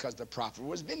know? Because the prophet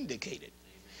was vindicated.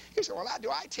 You say, well, do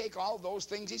I take all those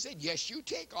things he said? Yes, you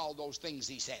take all those things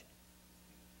he said.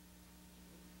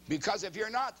 Because if you're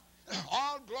not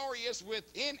all glorious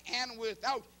within and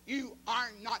without, you are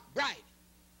not bride.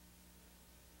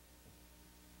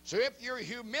 So if your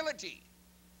humility,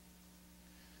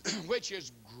 which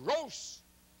is gross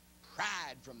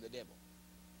pride from the devil,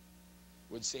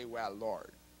 would say, well,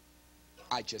 Lord,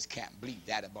 I just can't believe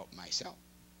that about myself.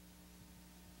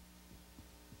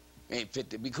 Ain't fit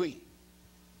to be queen.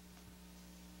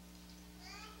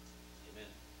 Amen.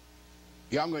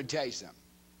 Yeah, I'm going to tell you something.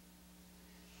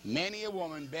 Many a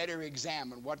woman better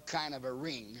examine what kind of a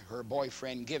ring her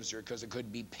boyfriend gives her, because it could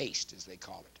be paste, as they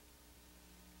call it.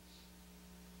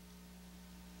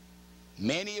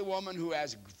 Many a woman who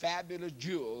has fabulous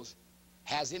jewels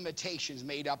has imitations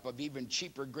made up of even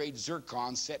cheaper grade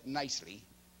zircon set nicely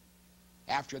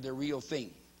after the real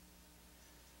thing.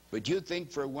 But you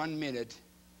think for 1 minute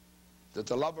that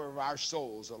the lover of our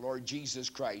souls, the Lord Jesus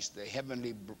Christ, the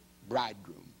heavenly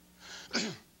bridegroom,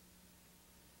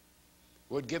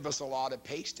 would give us a lot of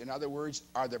paste? In other words,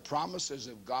 are the promises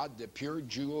of God the pure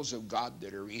jewels of God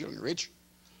that are real and rich?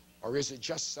 Or is it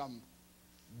just some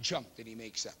junk that he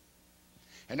makes up?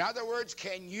 In other words,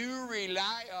 can you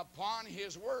rely upon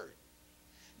his word?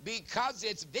 Because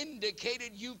it's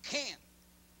vindicated, you can.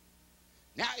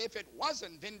 Now, if it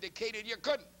wasn't vindicated, you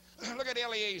couldn't. Look at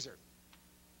Eliezer.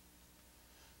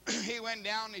 He went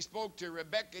down and he spoke to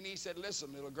Rebekah and he said,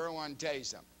 listen, little girl, I want to tell you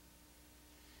something.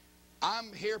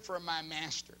 I'm here for my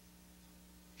master.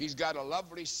 He's got a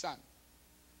lovely son,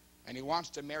 and he wants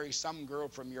to marry some girl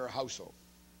from your household.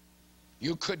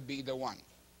 You could be the one.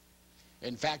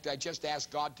 In fact, I just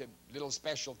asked God to little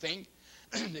special thing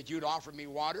that you'd offer me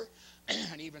water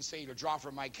and even say to draw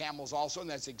for my camels also, and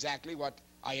that's exactly what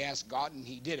I asked God, and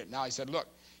he did it. Now I said, look,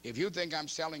 if you think I'm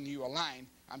selling you a line,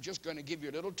 I'm just going to give you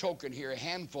a little token here, a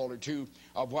handful or two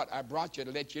of what I brought you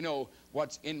to let you know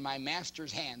what's in my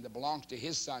master's hand that belongs to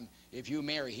his son if you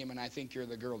marry him, and I think you're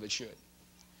the girl that should.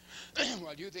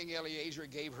 Well, do you think Eliezer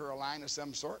gave her a line of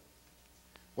some sort?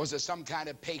 Was it some kind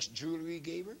of paste jewelry he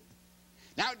gave her?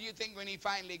 Now, do you think when he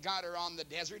finally got her on the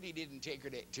desert, he didn't take her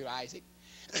to Isaac?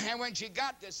 And when she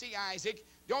got to see Isaac,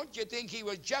 don't you think he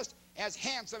was just as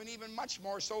handsome and even much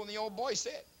more so than the old boy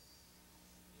said?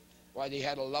 Why, they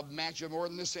had a love match of more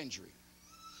than a century.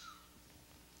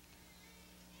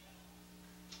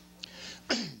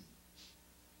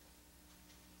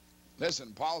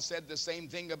 Listen, Paul said the same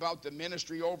thing about the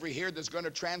ministry over here that's going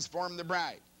to transform the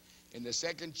bride. In the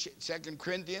second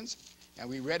Corinthians, and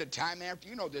we read it time after.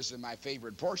 You know, this is my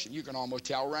favorite portion. You can almost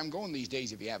tell where I'm going these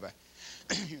days if you have a,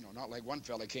 not like one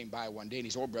fella came by one day and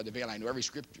he said, oh, Brother Vail, I knew every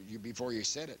scripture before you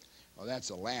said it. Well, that's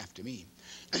a laugh to me.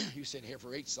 You sat here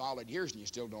for 8 solid years and you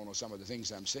still don't know some of the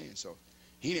things I'm saying. So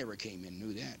he never came in and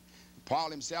knew that.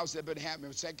 Paul himself said, but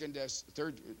having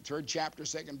third chapter,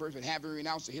 second verse, but having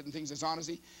renounced the hidden things of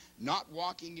dishonesty, not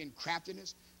walking in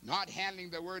craftiness, not handling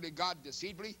the word of God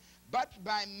deceitfully, but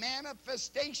by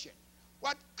manifestation.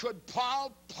 What could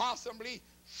Paul possibly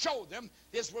show them?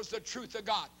 This was the truth of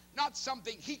God, not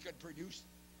something he could produce.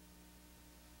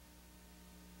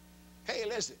 Hey,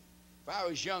 listen, If I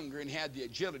was younger and had the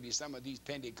agility of some of these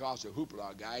Pentecostal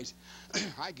hoopla guys,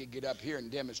 I could get up here and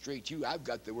demonstrate to you I've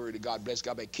got the Word of God, bless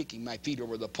God, by kicking my feet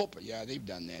over the pulpit. Yeah, they've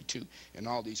done that too, and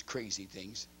all these crazy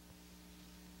things.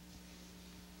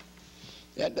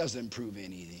 That doesn't prove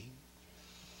anything.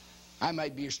 I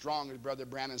might be as strong as Brother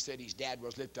Branham said his dad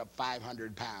was, lift up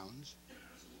 500 pounds.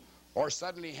 Or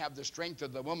suddenly have the strength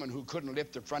of the woman who couldn't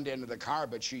lift the front end of the car,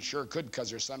 but she sure could because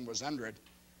her son was under it.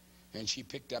 And she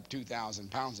picked up 2,000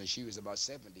 pounds, and she was about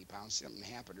 70 pounds. Something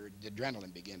happened to her. The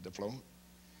adrenaline began to flow.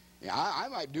 Yeah, I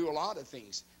might do a lot of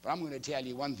things, but I'm going to tell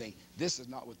you one thing. This is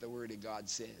not what the Word of God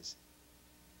says.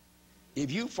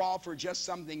 If you fall for just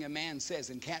something a man says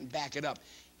and can't back it up,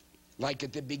 like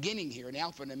at the beginning here, in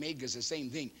Alpha and Omega is the same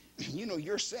thing, you know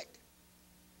you're sick.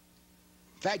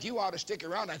 In fact, you ought to stick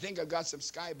around. I think I've got some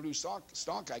sky blue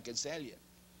stock I could sell you.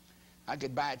 I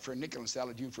could buy it for a nickel and sell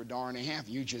it to you for $1.50.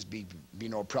 You'd just be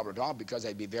no problem at all because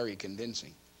I'd be very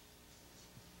convincing.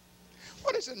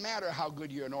 What does it matter how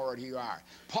good you're an orator you are?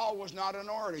 Paul was not an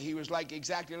orator. He was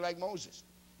exactly like Moses.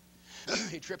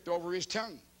 He tripped over his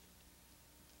tongue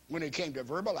when it came to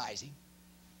verbalizing.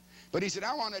 But he said,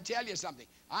 I want to tell you something.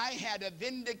 I had a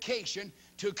vindication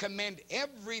to commend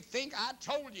everything I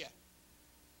told you.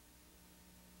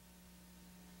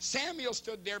 Samuel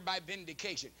stood there by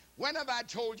vindication. When have I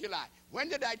told you lie? When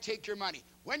did I take your money?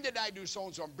 When did I do so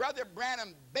and so? Brother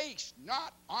Branham based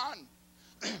not on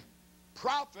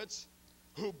prophets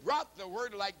who brought the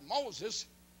word like Moses,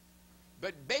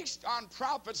 but based on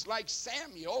prophets like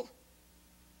Samuel,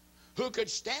 who could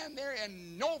stand there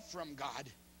and know from God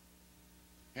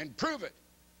and prove it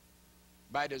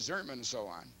by discernment and so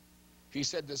on. He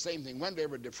said the same thing. When did I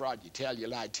ever defraud you, tell you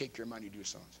lie, take your money, do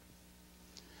so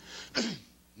and so?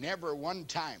 Never one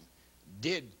time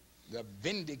did the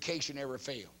vindication ever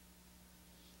fail.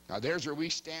 Now there's where we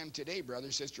stand today,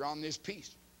 brother, sister, on this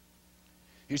peace.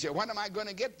 You say, when am I going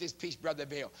to get this peace, Brother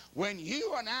Vail? When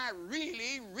you and I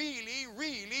really, really,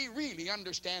 really, really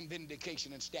understand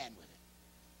vindication and stand with it.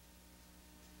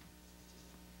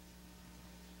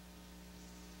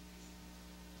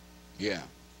 Yeah.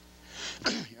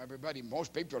 Everybody,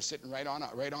 most people are sitting right on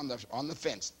the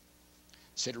fence.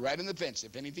 Sit right on the fence.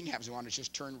 If anything happens, they want to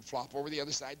just turn and flop over the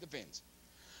other side of the fence.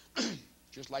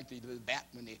 Just like the bat,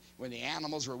 when the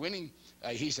animals were winning,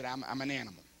 he said, I'm an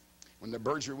animal. When the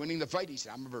birds were winning the fight, he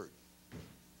said, I'm a bird.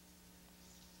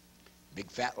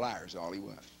 Big fat liar is all he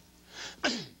was.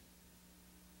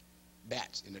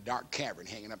 Bats in a dark cavern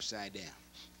hanging upside down.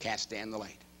 Can't stand the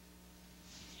light.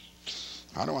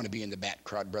 I don't want to be in the bat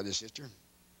crowd, brother, sister.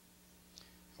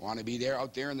 I want to be there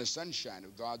out there in the sunshine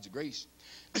of God's grace.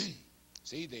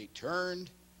 See, they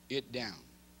turned it down.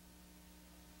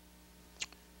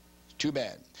 Too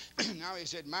bad. Now he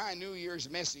said, my New Year's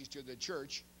message to the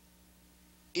church,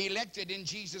 elected in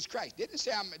Jesus Christ. Didn't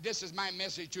say this is my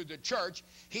message to the church.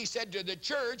 He said to the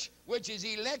church, which is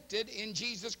elected in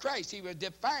Jesus Christ. He was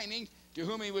defining to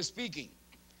whom he was speaking.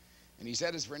 And he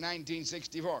said it's for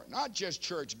 1964. Not just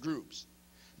church groups,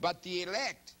 but the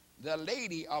elect, the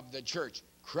lady of the church,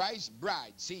 Christ's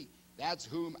bride. See, that's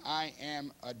whom I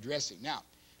am addressing. Now,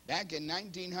 back in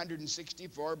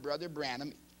 1964, Brother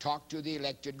Branham talked to the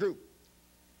elected group.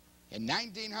 In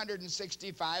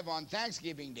 1965, on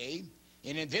Thanksgiving Day,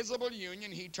 in Invisible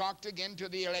Union, he talked again to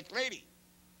the elect lady.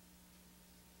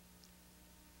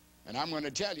 And I'm going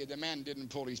to tell you, the man didn't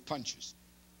pull his punches.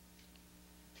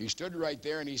 He stood right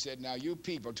there and he said, now you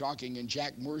people talking in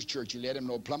Jack Moore's church, you let him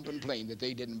know plump and plain that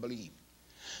they didn't believe.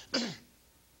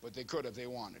 But they could if they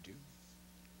wanted to.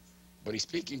 But he's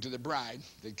speaking to the bride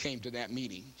that came to that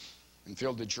meeting and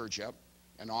filled the church up,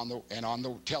 and on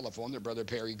the telephone that Brother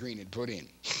Perry Green had put in.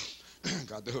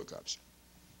 Got the hookups.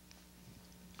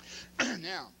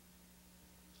 Now,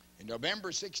 in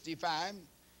November 65,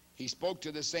 he spoke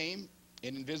to the same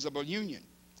in Invisible Union.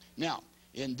 Now,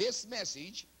 in this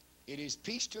message, it is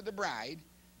peace to the bride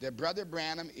that Brother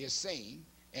Branham is saying,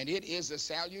 and it is a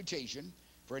salutation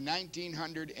for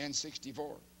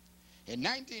 1964. In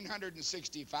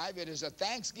 1965, it is a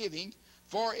thanksgiving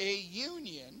for a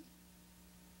union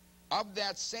of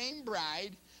that same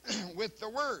bride with the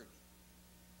Word.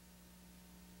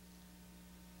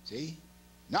 See?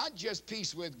 Not just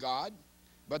peace with God,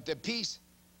 but the peace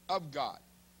of God.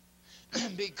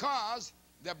 Because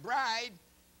the bride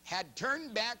had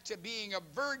turned back to being a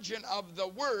virgin of the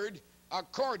Word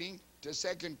according to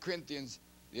 2 Corinthians,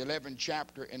 the 11th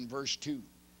chapter and verse 2.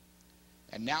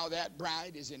 And now that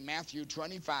bride is in Matthew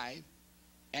 25,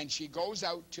 and she goes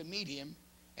out to meet him,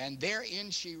 and therein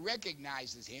she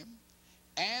recognizes him.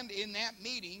 And in that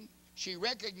meeting, she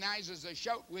recognizes a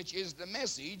shout, which is the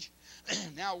message.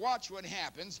 Now watch what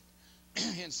happens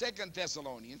in 2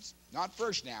 Thessalonians, not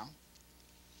first now,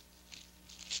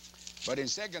 But in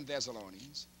 2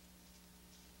 Thessalonians,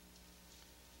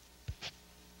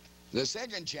 the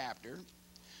 2nd chapter,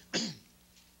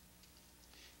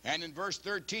 and in verse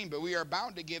 13, but we are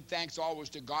bound to give thanks always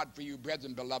to God for you,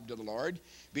 brethren, beloved of the Lord,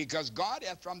 because God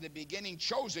hath from the beginning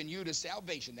chosen you to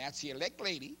salvation, that's the elect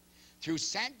lady, through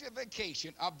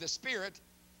sanctification of the Spirit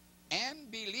and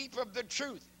belief of the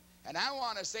truth. And I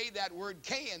want to say that word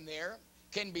K in there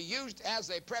can be used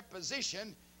as a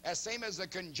preposition, as same as a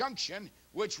conjunction,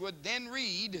 which would then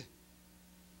read,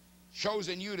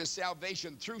 chosen you to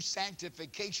salvation through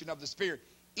sanctification of the Spirit,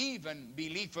 even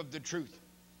belief of the truth.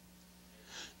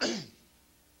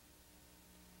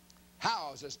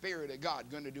 How is the Spirit of God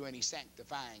going to do any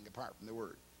sanctifying apart from the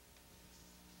Word?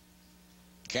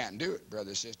 Can't do it,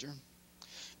 brother, sister.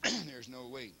 There's no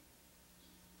way.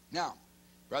 Now,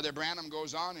 Brother Branham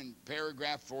goes on in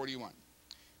paragraph 41.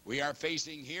 We are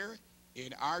facing here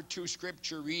in our two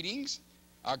scripture readings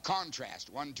a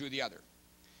contrast, one to the other.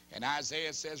 And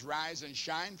Isaiah says, rise and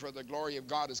shine, for the glory of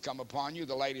God has come upon you.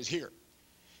 The light is here.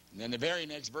 And then the very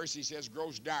next verse he says,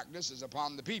 gross darkness is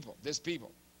upon the people, this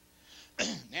people.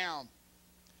 Now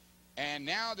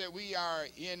that we are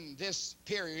in this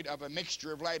period of a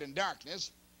mixture of light and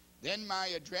darkness, then my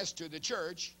address to the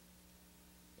church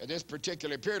at this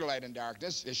particular period of light and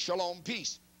darkness is shalom,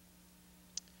 peace.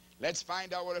 Let's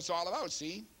find out what it's all about,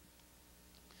 see?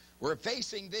 We're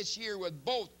facing this year with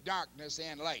both darkness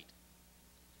and light.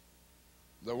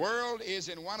 The world is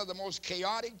in one of the most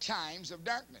chaotic times of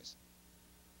darkness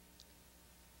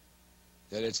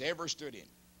that it's ever stood in.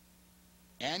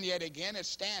 And yet again, it's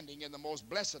standing in the most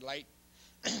blessed light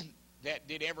that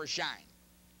did ever shine.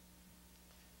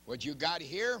 What you got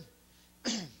here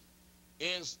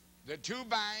is the two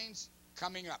vines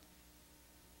coming up.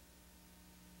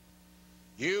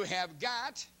 You have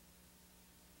got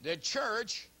the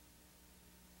church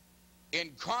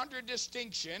in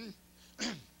contradistinction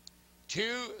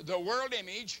to the world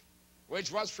image,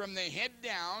 which was from the head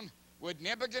down with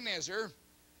Nebuchadnezzar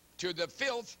to the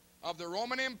filth of the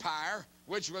Roman Empire,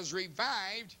 which was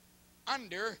revived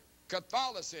under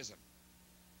Catholicism,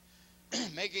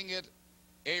 making it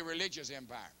a religious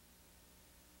empire.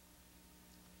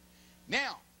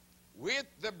 Now, with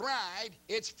the bride,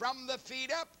 it's from the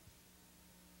feet up.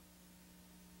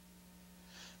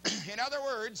 In other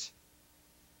words,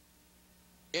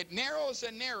 it narrows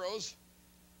and narrows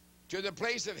to the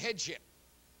place of headship.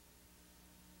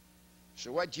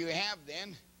 So what you have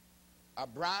then, a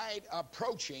bride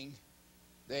approaching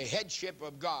the headship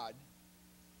of God,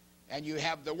 and you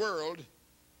have the world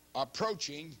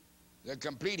approaching the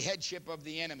complete headship of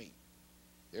the enemy.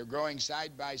 They're growing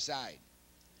side by side.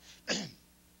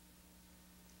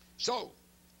 So,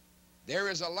 there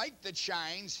is a light that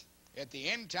shines at the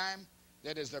end time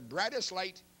that is the brightest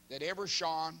light that ever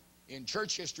shone in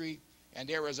church history, and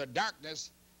there is a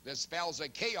darkness that spells a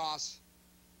chaos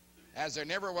as there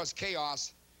never was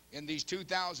chaos in these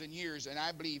 2,000 years, and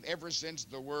I believe ever since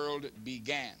the world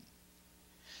began.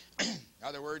 In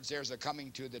other words, there's a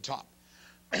coming to the top.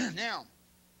 Now,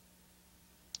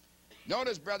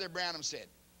 notice Brother Branham said,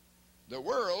 the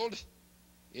world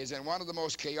is in one of the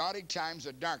most chaotic times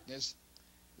of darkness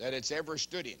that it's ever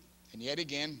stood in. And yet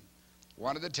again,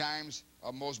 one of the times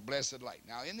of most blessed light.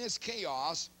 Now, in this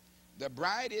chaos, the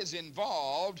bride is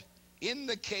involved in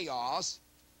the chaos,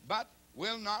 but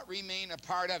will not remain a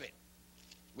part of it.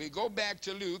 We go back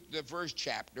to Luke, the 1st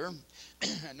chapter,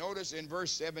 and notice in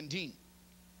verse 17,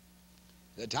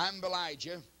 the time of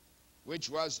Elijah, which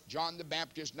was John the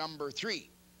Baptist, number 3.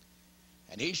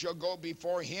 And he shall go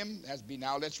before him,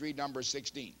 now let's read number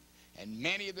 16. And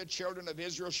many of the children of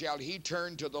Israel shall he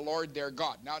turn to the Lord their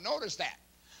God. Now notice that.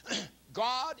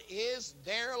 God is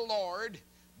their Lord,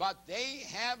 but they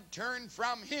have turned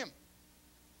from him.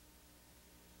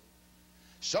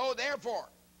 So therefore,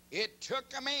 it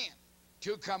took a man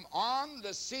to come on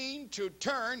the scene to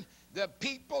turn the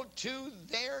people to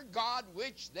their God,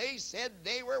 which they said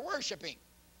they were worshiping.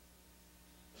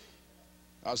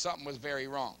 Now something was very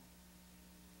wrong,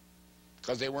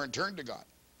 because they weren't turned to God.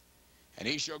 And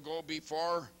he shall go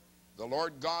before the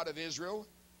Lord God of Israel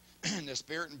in the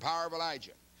spirit and power of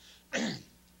Elijah,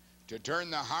 to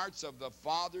turn the hearts of the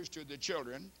fathers to the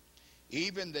children,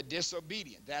 even the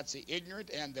disobedient, that's the ignorant,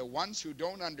 and the ones who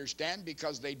don't understand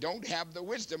because they don't have the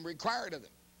wisdom required of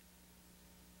them.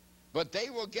 But they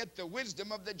will get the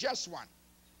wisdom of the just one.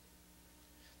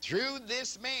 Through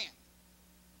this man,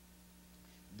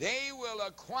 they will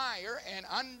acquire an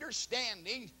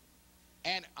understanding,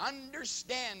 and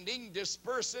understanding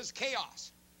disperses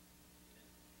chaos.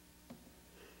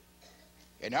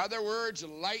 In other words,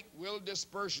 light will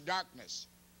disperse darkness.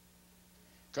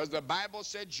 Because the Bible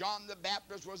said John the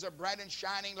Baptist was a bright and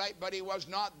shining light, but he was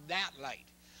not that light.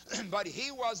 But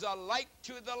he was a light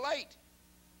to the light.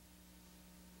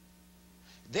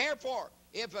 Therefore,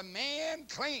 if a man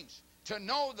claims to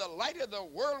know the light of the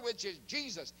world, which is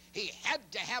Jesus, he had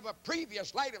to have a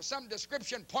previous light of some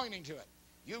description pointing to it.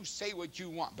 You say what you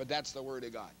want, but that's the Word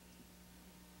of God.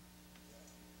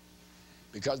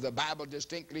 Because the Bible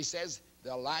distinctly says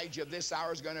the Elijah of this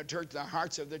hour is going to turn the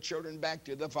hearts of the children back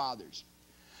to the fathers.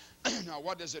 Now,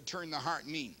 what does it turn the heart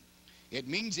mean? It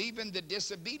means even the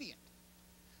disobedient.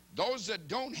 Those that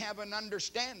don't have an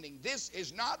understanding. This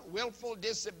is not willful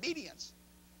disobedience.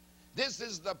 This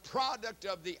is the product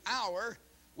of the hour,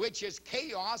 which is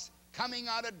chaos coming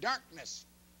out of darkness.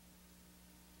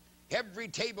 Every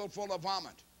table full of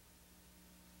vomit.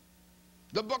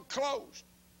 The book closed.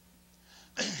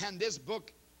 And this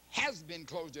book has been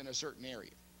closed in a certain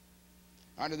area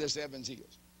under the seven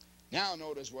seals. Now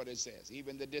notice what it says.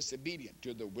 Even the disobedient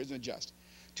to the wisdom of just,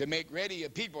 to make ready a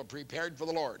people prepared for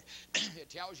the Lord. It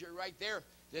tells you right there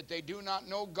that they do not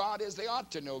know God as they ought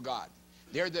to know God.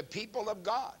 They're the people of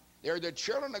God. They're the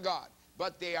children of God.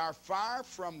 But they are far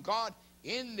from God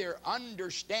in their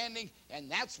understanding. And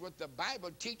that's what the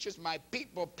Bible teaches. My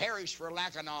people perish for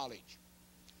lack of knowledge.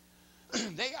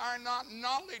 They are not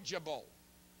knowledgeable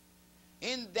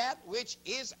in that which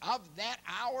is of that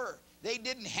hour. They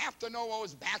didn't have to know what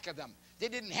was back of them. They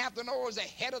didn't have to know what was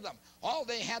ahead of them. All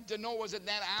they had to know was at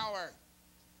that hour.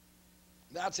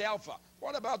 That's Alpha.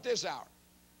 What about this hour?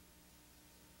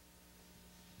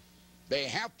 They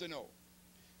have to know.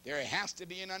 There has to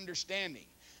be an understanding.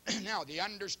 Now, the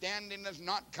understanding does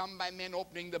not come by men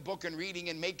opening the book and reading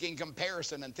and making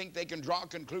comparison and think they can draw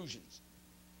conclusions.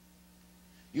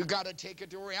 You got to take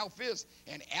it to where Alpha is.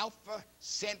 And Alpha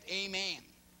sent a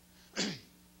man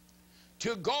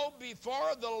to go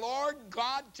before the Lord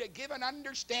God to give an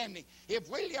understanding. If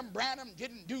William Branham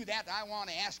didn't do that, I want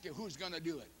to ask you, who's going to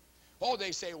do it? Oh,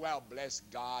 they say, well, bless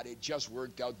God, it just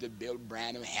worked out that Bill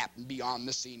Branham happened to be on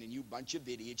the scene, and you bunch of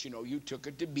idiots, you know, you took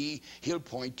it to be, he'll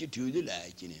point you to the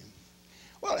light, you know.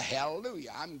 Well,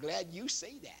 hallelujah, I'm glad you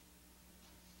say that.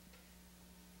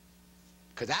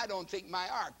 Because I don't think my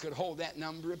ark could hold that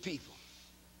number of people.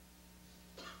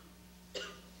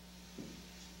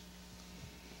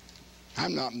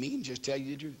 I'm not mean, just tell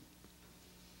you the truth.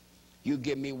 You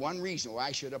give me one reason why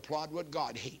I should applaud what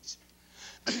God hates.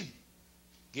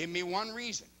 Give me one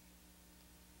reason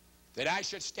that I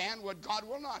should stand what God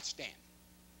will not stand.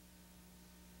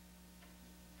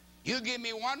 You give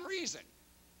me one reason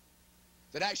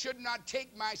that I should not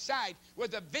take my side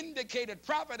with a vindicated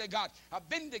prophet of God, a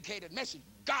vindicated message,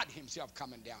 God himself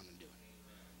coming down and doing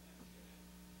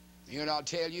it. You know what I'll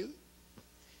tell you?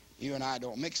 You and I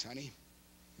don't mix, honey.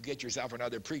 You get yourself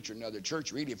another preacher, another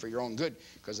church, read it for your own good,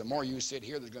 because the more you sit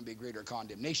here, there's going to be greater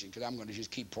condemnation, because I'm going to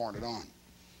just keep pouring it on.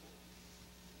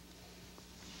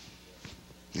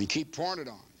 And keep pouring it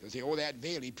on. They'll say, oh, that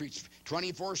Vail, he preached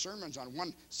 24 sermons on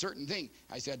one certain thing.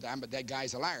 I said, but that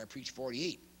guy's a liar. I preached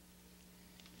 48.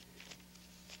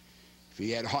 If he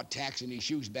had hot tacks in his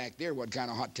shoes back there, what kind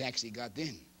of hot tacks he got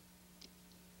then?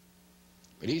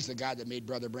 But he's the guy that made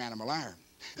Brother Branham a liar.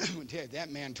 I'm going to tell you, that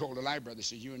man told a lie, brother,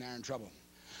 says, you and I are in trouble.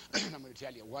 I'm going to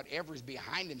tell you, whatever's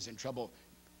behind him's in trouble,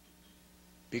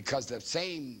 because the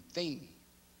same thing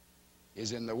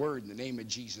is in the Word in the name of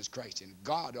Jesus Christ. And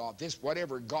God, this,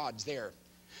 whatever God's there,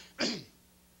 I've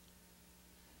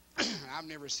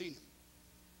never seen him,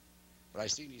 but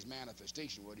I've seen his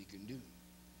manifestation, what he can do.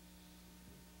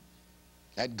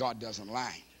 That God doesn't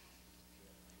lie.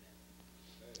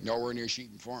 Nowhere near sheep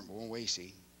and form, but one way,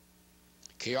 see.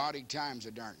 Chaotic times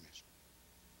of darkness.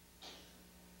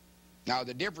 Now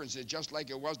the difference is just like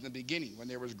it was in the beginning when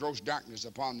there was gross darkness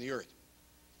upon the earth.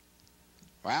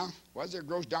 Well, was there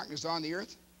gross darkness on the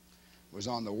earth? It was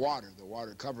on the water. The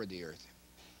water covered the earth.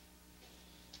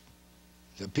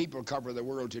 The people cover the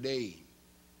world today.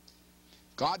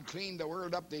 God cleaned the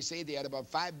world up. They say they had about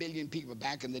 5 billion people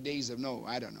back in the days of Noah.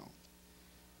 I don't know.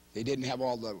 They didn't have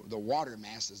all the water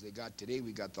masses they got today.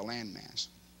 We got the land mass.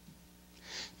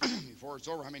 Before it's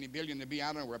over, how many billion to be?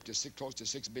 I don't know. We're up to close to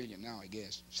 6 billion now, I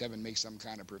guess. 7 makes some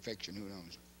kind of perfection. Who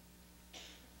knows?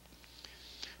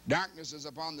 Darkness is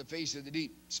upon the face of the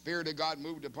deep. Spirit of God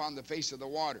moved upon the face of the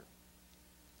water.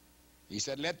 He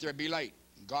said, let there be light.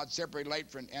 And God separated light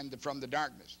from the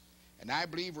darkness. And I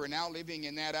believe we're now living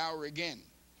in that hour again.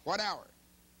 What hour?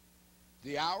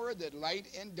 The hour that light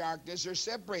and darkness are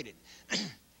separated.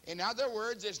 In other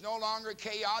words, it's no longer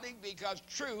chaotic, because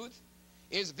truth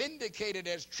is vindicated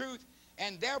as truth,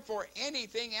 and therefore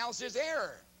anything else is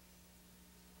error.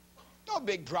 No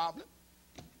big problem.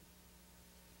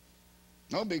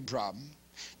 No big problem.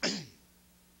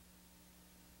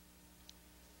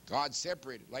 God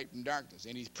separated light from darkness,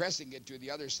 and he's pressing it to the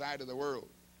other side of the world,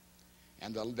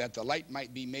 and that the light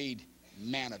might be made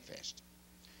manifest.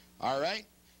 All right?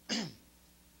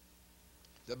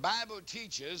 The Bible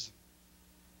teaches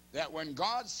that when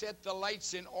God set the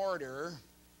lights in order,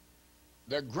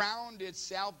 the ground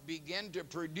itself began to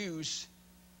produce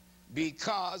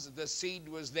because the seed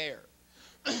was there.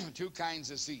 Two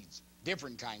kinds of seeds,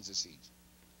 different kinds of seeds.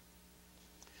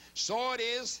 So it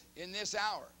is in this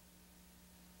hour.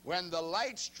 When the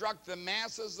light struck the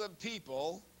masses of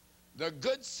people, the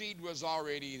good seed was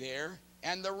already there,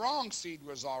 and the wrong seed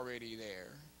was already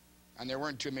there. And there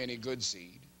weren't too many good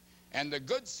seed. And the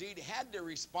good seed had to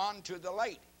respond to the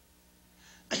light.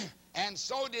 And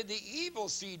so did the evil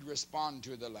seed respond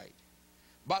to the light.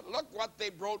 But look what they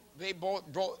both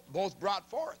brought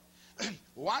forth.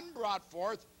 One brought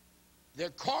forth the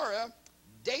Korah,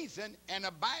 Dathan, and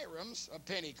Abirams of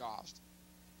Pentecost.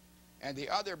 And the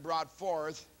other brought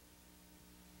forth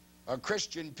a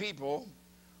Christian people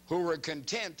who were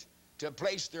content to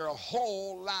place their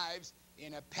whole lives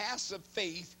in a passive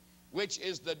faith, which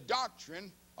is the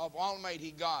doctrine of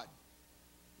Almighty God,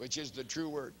 which is the true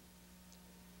word.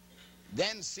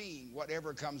 Then seeing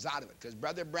whatever comes out of it. Because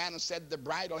Brother Branham said the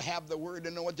bride will have the word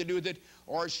and know what to do with it,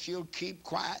 or she'll keep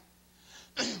quiet,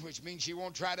 which means she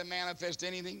won't try to manifest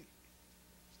anything.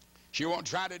 She won't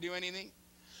try to do anything.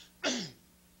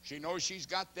 She knows she's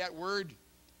got that word,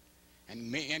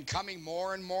 and coming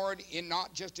more and more in,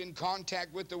 not just in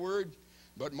contact with the word,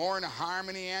 but more in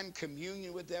harmony and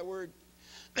communion with that word.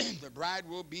 The bride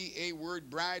will be a word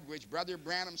bride, which Brother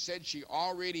Branham said she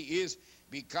already is,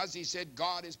 because he said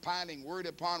God is piling word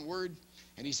upon word.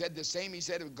 And he said the same. He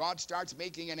said if God starts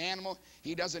making an animal,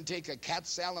 he doesn't take a cat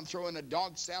cell and throw in a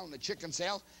dog cell and a chicken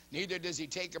cell. Neither does he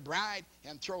take a bride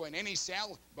and throw in any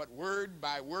cell, but word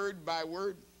by word by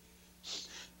word.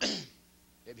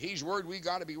 If he's word, we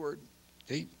got to be word.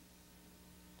 See?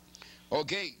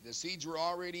 Okay, the seeds were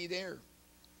already there.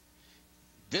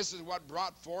 This is what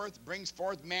brings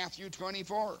forth Matthew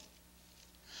 24.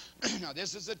 Now,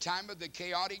 this is the time of the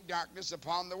chaotic darkness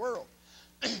upon the world.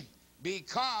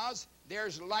 Because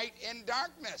there's light in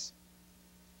darkness.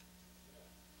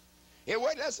 It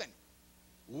would, listen,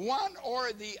 one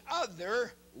or the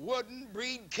other wouldn't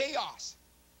breed chaos.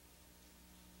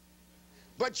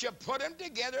 But you put them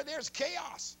together, there's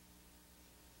chaos.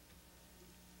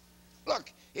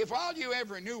 Look, if all you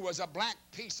ever knew was a black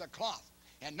piece of cloth,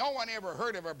 and no one ever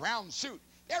heard of a brown suit,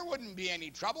 there wouldn't be any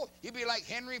trouble. You'd be like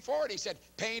Henry Ford. He said,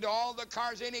 paint all the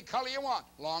cars any color you want,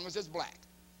 as long as it's black.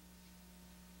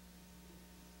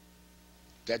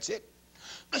 That's it.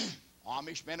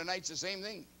 Amish Mennonites, the same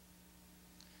thing.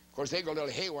 Of course, they go a little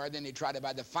haywire, then they try to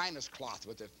buy the finest cloth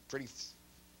with the pretty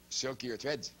silkier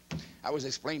threads. I was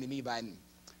explained to me by a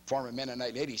former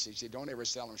Mennonite lady. She said, don't ever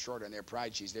sell them short on their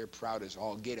pride. She's their proud as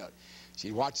all get out.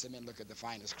 She watch them and look at the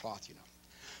finest cloth, you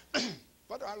know.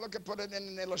 But I put it in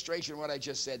an illustration what I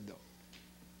just said, though.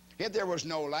 If there was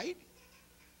no light,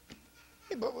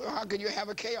 how could you have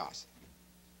a chaos?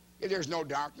 If there's no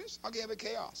darkness, how can you have a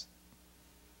chaos?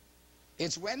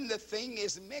 It's when the thing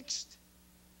is mixed.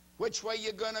 Which way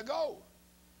you gonna go?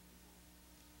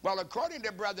 Well, according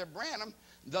to Brother Branham,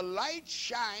 the light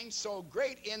shines so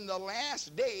great in the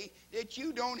last day that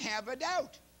you don't have a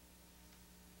doubt.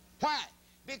 Why?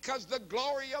 Because the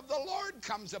glory of the Lord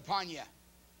comes upon you.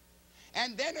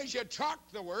 And then as you talk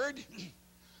the word,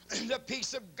 the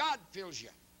peace of God fills you.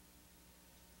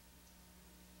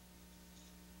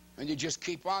 And you just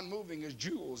keep on moving as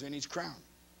jewels in his crown.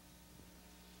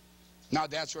 Now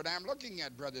that's what I'm looking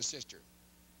at, brother, sister.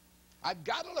 I've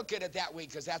got to look at it that way,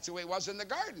 because that's the way it was in the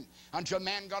garden until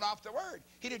man got off the word.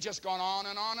 He'd have just gone on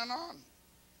and on and on.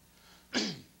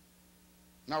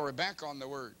 Now we're back on the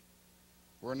word.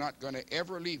 We're not going to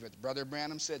ever leave it. Brother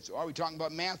Branham said so. Oh, we talking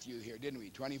about Matthew here, didn't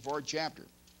we? 24th chapter.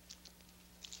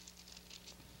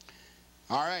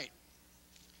 All right.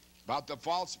 About the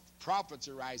false prophets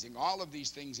arising. All of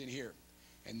these things in here.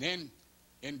 And then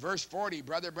in verse 40,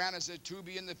 Brother Branham says, two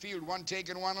be in the field, one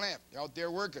taken, one left. They're out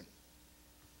there working.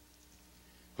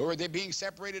 Who are they being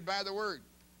separated by the word?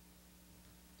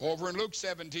 Over in Luke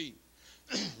 17.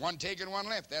 One taken, one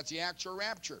left. That's the actual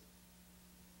rapture.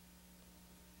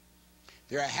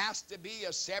 There has to be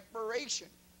a separation.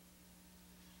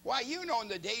 Why, you know, in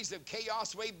the days of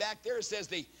chaos way back there, it says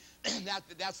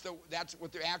that's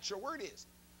what the actual word is.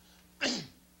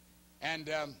 And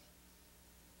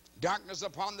darkness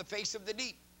upon the face of the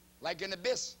deep, like an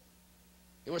abyss.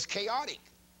 It was chaotic.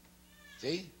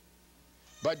 See?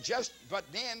 But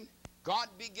then God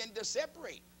began to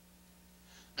separate.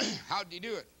 How did he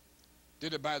do it?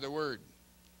 Did it by the word.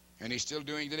 And he's still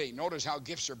doing it today. Notice how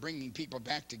gifts are bringing people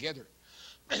back together.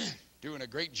 Doing a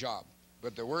great job.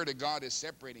 But the Word of God is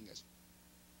separating us.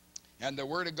 And the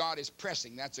Word of God is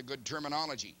pressing. That's a good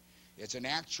terminology. It's an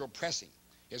actual pressing.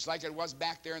 It's like it was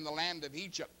back there in the land of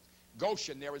Egypt.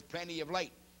 Goshen, there was plenty of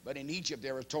light. But in Egypt,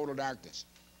 there was total darkness.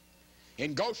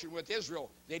 In Goshen with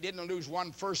Israel, they didn't lose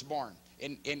one firstborn.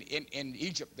 In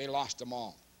Egypt, they lost them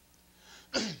all.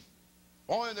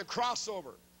 Oh, in the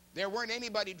crossover, there weren't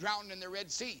anybody drowned in the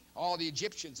Red Sea. All the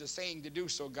Egyptians, the saying to do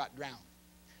so, got drowned.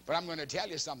 But I'm going to tell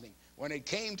you something. When it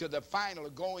came to the final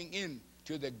going in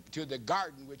to the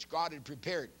garden which God had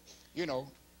prepared, you know,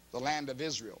 the land of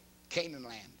Israel, Canaan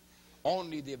land,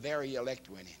 only the very elect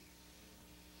went in.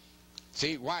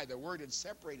 See, why? The Word had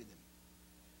separated them.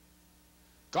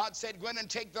 God said, go in and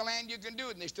take the land, you can do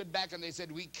it. And they stood back and they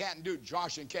said, we can't do it.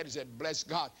 Josh and Kelly said, bless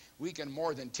God, we can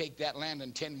more than take that land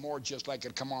and 10 more just like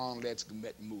it. Come on, let's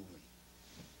get moving.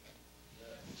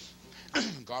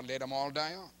 God let them all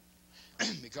die off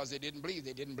because they didn't believe.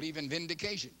 They didn't believe in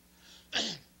vindication.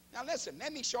 Now listen,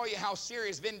 let me show you how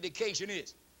serious vindication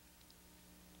is.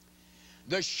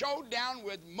 The showdown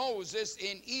with Moses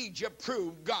in Egypt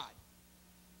proved God.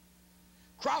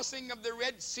 Crossing of the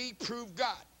Red Sea proved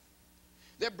God.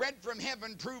 The bread from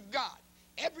heaven proved God.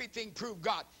 Everything proved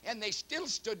God. And they still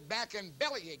stood back and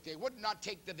bellyached. They would not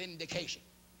take the vindication.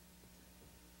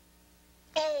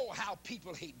 Oh, how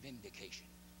people hate vindication.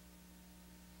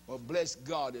 Well, bless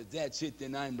God, if that's it,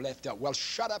 then I'm left out. Well,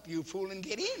 shut up, you fool, and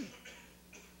get in.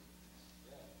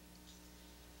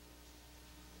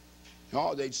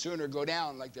 Oh, they'd sooner go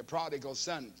down like the prodigal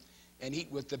son and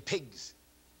eat with the pigs.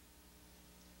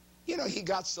 You know, he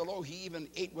got so low, he even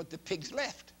ate what the pigs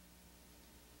left.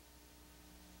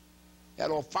 That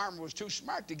old farmer was too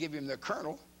smart to give him the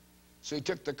kernel, so he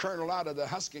took the kernel out of the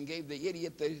husk and gave the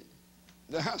idiot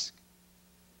the husk.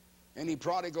 Any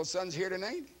prodigal sons here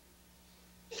tonight?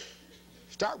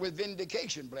 Start with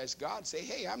vindication, bless God. Say,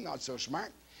 hey, I'm not so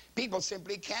smart. People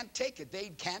simply can't take it.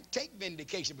 They can't take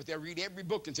vindication, but they'll read every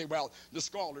book and say, well, the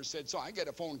scholar said so. I get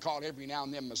a phone call every now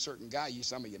and then from a certain guy.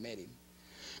 Some of you met him.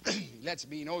 He lets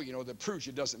me know, you know, the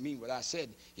preacher doesn't mean what I said,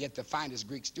 yet the finest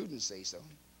Greek students say so.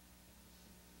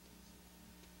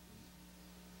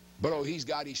 But, oh, he's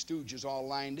got his stooges all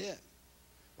lined up.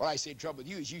 Well, I say, trouble with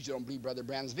you is you don't believe Brother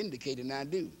Branham's vindicated, and I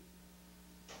do.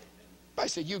 I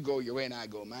said, you go your way and I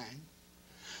go mine.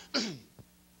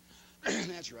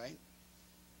 That's right.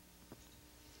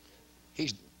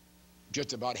 He's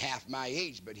just about half my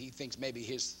age, but he thinks maybe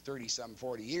his 30-some,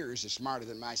 40 years is smarter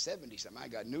than my 70-some. I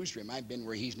got news for him. I've been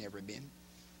where he's never been.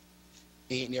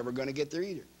 He ain't never going to get there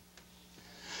either.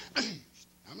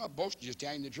 I'm not boasting, just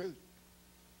telling the truth.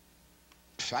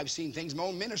 I've seen things in my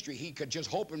own ministry he could just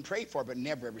hope and pray for, but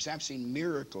never ever. I've seen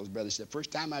miracles, brothers. The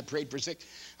first time I prayed for sick,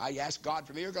 I asked God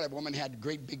for a miracle. A woman had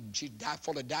great big, she's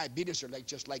full of diabetes, her leg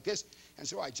just like this. And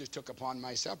so I just took upon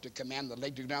myself to command the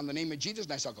leg to go down in the name of Jesus,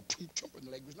 and I saw it go chomp, chomp, and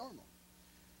the leg was normal.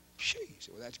 Gee,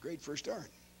 so that's great for a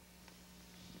start.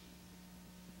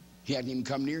 He hadn't even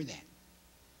come near that.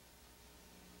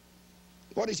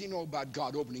 What does he know about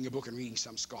God opening a book and reading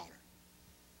some scholar?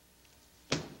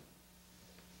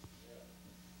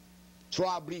 So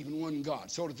I believe in one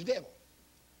God. So does the devil.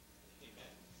 Amen.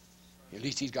 At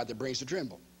least he's got the brains to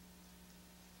tremble.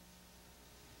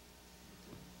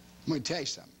 I'm going to tell you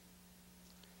something.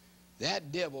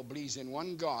 That devil believes in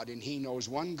one God, and he knows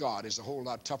one God is a whole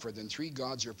lot tougher than 3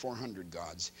 gods or 400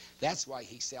 gods. That's why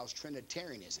he sells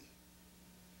Trinitarianism.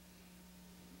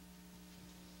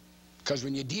 Because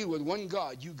when you deal with one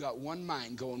God, you got one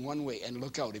mind going one way, and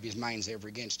look out if his mind's ever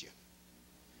against you.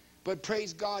 But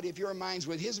praise God, if your mind's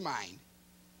with his mind,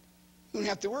 you don't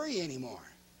have to worry anymore.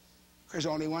 There's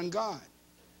only one God.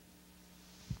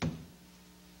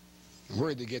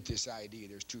 Where'd they get this idea?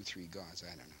 There's 2, 3 gods.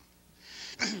 I don't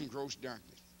know. Gross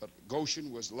darkness. But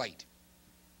Goshen was light.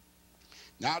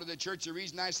 Now to the church, the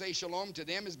reason I say shalom to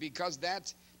them is because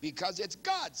it's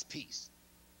God's peace.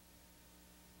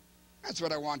 That's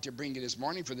what I want to bring you this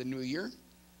morning for the new year.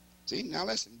 See, now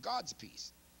listen, God's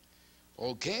peace.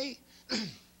 Okay?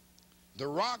 The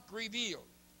rock revealed.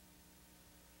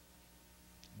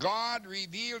 God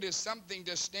revealed is something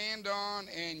to stand on,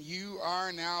 and you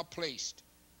are now placed.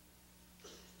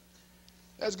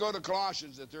 Let's go to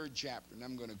Colossians, the 3rd chapter, and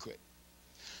I'm going to quit.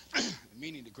 I'm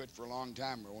meaning to quit for a long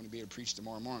time. I'll only be able to preach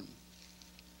tomorrow morning.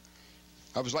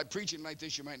 I was like preaching like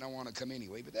this, you might not want to come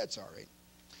anyway, but that's all right.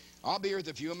 I'll be here with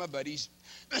a few of my buddies.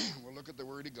 We'll look at the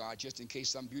Word of God just in case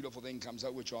some beautiful thing comes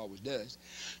out, which always does.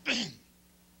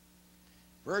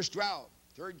 Verse 12,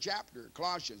 3rd chapter,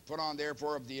 Colossians. Put on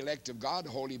therefore of the elect of God,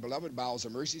 holy beloved, bowels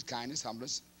of mercies, kindness,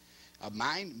 humbleness of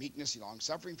mind, meekness,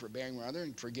 long-suffering, forbearing one another,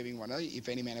 and forgiving one another. If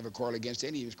any man have a quarrel against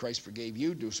any, as Christ forgave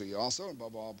you, do so you also.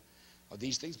 Above all, Of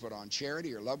these things put on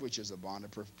charity or love, which is a bond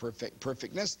of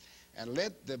perfectness. And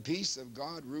let the peace of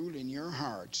God rule in your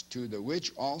hearts, to the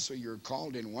which also you're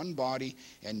called in one body,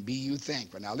 and be you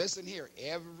thankful. Now listen here.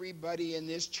 Everybody in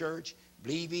this church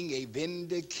believing a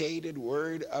vindicated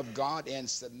word of God and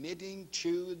submitting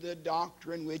to the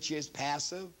doctrine which is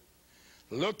passive,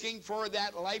 looking for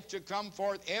that life to come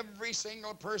forth, every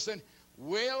single person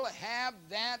will have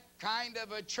that kind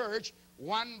of a church,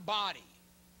 one body.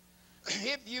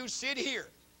 If you sit here,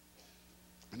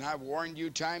 and I've warned you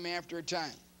time after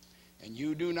time, and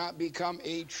you do not become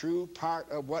a true part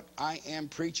of what I am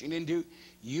preaching into,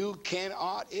 you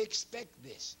cannot expect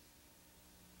this.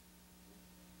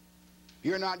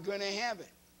 You're not going to have it.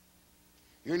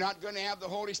 You're not going to have the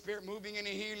Holy Spirit moving and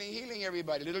healing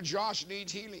everybody. Little Josh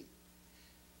needs healing.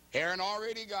 Aaron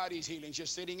already got his healing,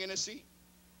 just sitting in a seat.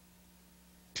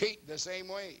 Pete the same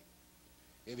way.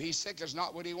 If he's sick, it's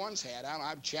not what he once had.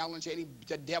 I've challenged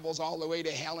the devils all the way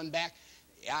to hell and back.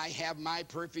 I have my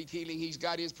perfect healing. He's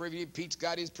got his perfect. Pete's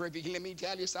got his perfect healing. Let me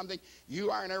tell you something.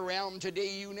 You are in a realm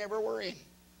today you never were in.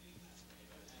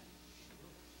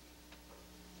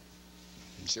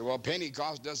 You say, well,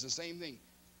 Pentecost does the same thing.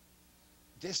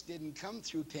 This didn't come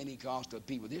through Pentecostal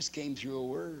people. This came through a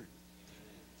word.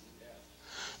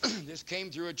 This came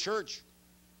through a church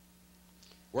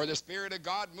where the Spirit of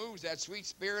God moves, that sweet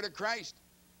Spirit of Christ,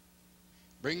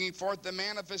 bringing forth the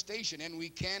manifestation. And we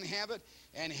can have it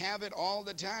and have it all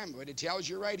the time. But it tells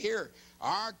you right here,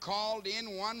 are called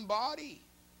in one body.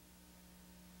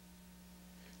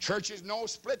 Churches know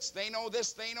splits. They know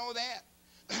this, they know that.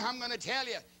 I'm going to tell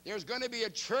you, there's going to be a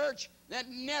church that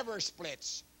never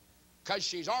splits, because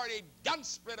she's already done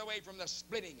split away from the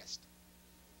splittingest.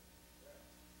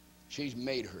 She's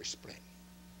made her split.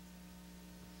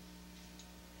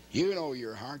 You know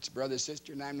your hearts, brother,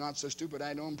 sister, and I'm not so stupid.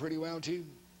 I know them pretty well too,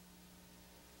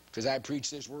 because I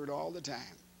preach this word all the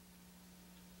time.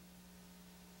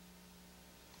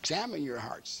 Examine your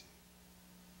hearts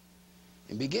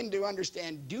and begin to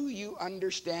understand. Do you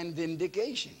understand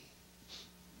vindication?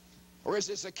 Or is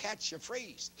this a catch, a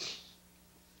phrase?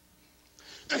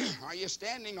 Are you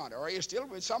standing on it? Or are you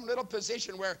still in some little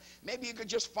position where maybe you could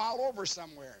just fall over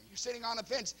somewhere? You're sitting on a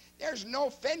fence. There's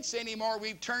no fence anymore.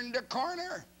 We've turned a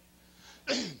corner.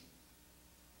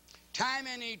 Time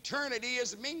and eternity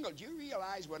is mingled. You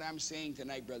realize what I'm saying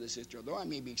tonight, brother, sister? Although I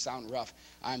may sound rough,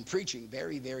 I'm preaching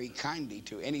very, very kindly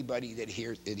to anybody that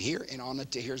hears it here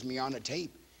and hears me on a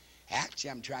tape.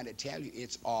 Actually, I'm trying to tell you,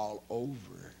 it's all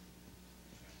over.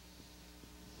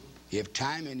 If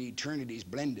time and eternity is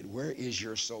blended, where is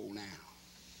your soul now?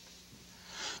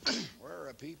 Where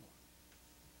are people?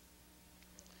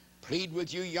 Plead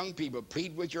with you young people.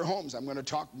 Plead with your homes. I'm going to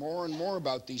talk more and more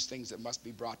about these things that must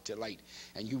be brought to light.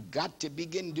 And you've got to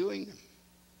begin doing them.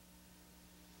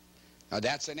 Now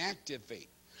that's an active faith.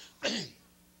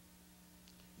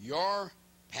 Your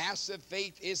passive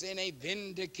faith is in a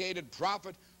vindicated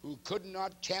prophet who could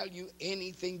not tell you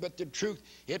anything but the truth.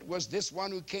 It was this one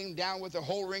who came down with a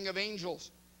whole ring of angels.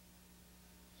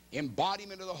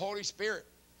 Embodiment of the Holy Spirit.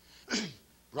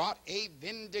 Brought a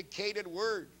vindicated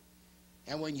word.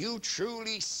 And when you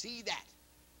truly see that,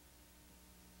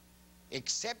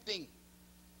 accepting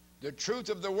the truth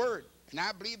of the word, and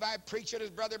I believe I preach it as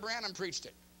Brother Branham preached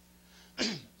it,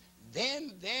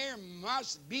 then there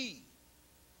must be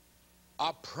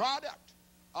a product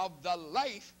of the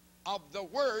life of the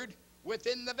word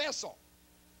within the vessel.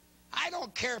 I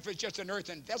don't care if it's just an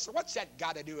earthen vessel. What's that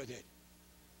got to do with it?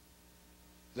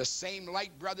 The same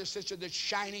light, brother, sister, that's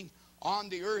shining on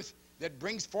the earth that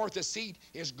brings forth a seed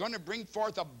is going to bring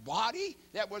forth a body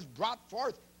that was brought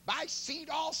forth by seed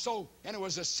also. And it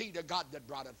was the seed of God that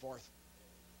brought it forth.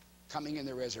 Coming in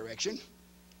the resurrection.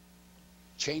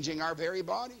 Changing our very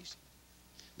bodies.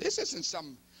 This isn't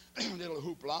some little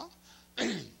hoopla.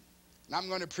 And I'm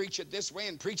going to preach it this way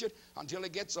and preach it until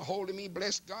it gets a hold of me,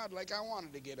 bless God, like I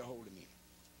wanted to get a hold of me.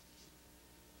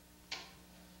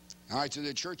 All right, to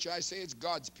the church I say it's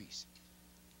God's peace.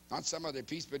 Not some other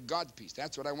peace, but God's peace.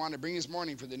 That's what I want to bring this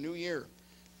morning for the new year.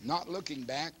 Not looking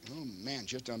back. Oh, man,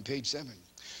 just on page 7.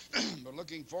 But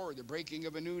looking forward, the breaking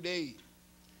of a new day.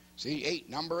 See, 8,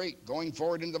 number 8, going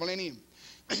forward into the millennium.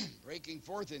 Breaking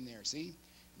forth in there, see?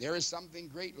 There is something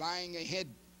great lying ahead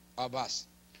of us.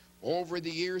 Over the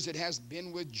years, it has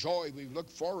been with joy. We've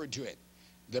looked forward to it.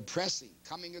 The pressing,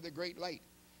 coming of the great light.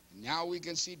 Now we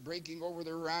can see it breaking over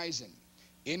the horizon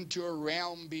into a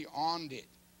realm beyond it.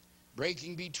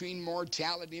 Breaking between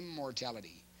mortality and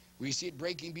immortality. We see it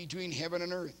breaking between heaven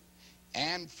and earth.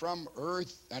 And from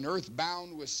earth, an earth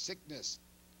bound with sickness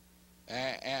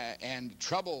and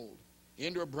troubled,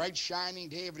 into a bright shining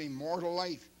day of an immortal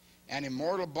life. an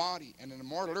immortal body, and an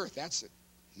immortal earth. That's it.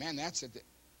 Man, that's it.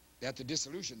 That the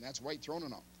dissolution, that's white throne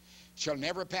and all, shall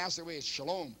never pass away. It's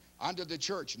shalom unto the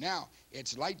church. Now,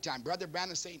 it's light time. Brother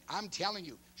Branham is saying, I'm telling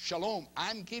you, shalom,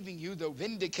 I'm giving you the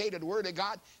vindicated word of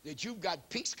God that you've got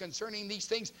peace concerning these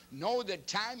things. Know that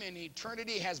time and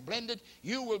eternity has blended.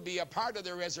 You will be a part of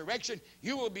the resurrection.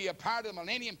 You will be a part of the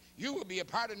millennium. You will be a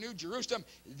part of New Jerusalem.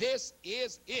 This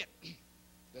is it.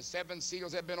 The 7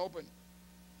 seals have been opened.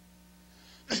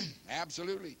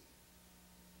 Absolutely.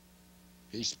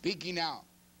 He's speaking now.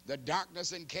 The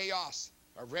darkness and chaos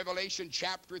of Revelation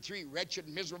chapter 3, wretched,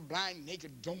 miserable, blind,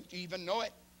 naked, don't even know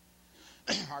it,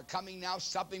 are coming now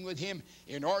supping with him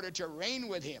in order to reign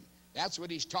with him. That's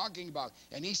what he's talking about.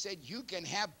 And he said you can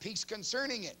have peace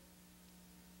concerning it.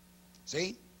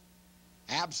 See?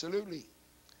 Absolutely.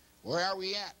 Where are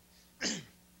we at?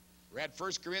 We're at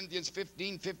 1 Corinthians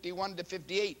 15, 51 to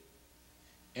 58.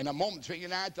 In a moment, between you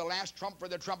and I, at the last trump, for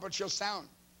the trumpet shall sound.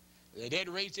 The dead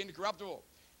raised incorruptible.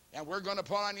 And we're going to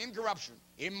put on incorruption,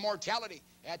 immortality.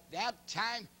 At that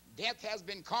time, death has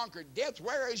been conquered. Death,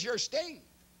 where is your sting?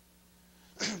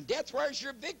 Death, where's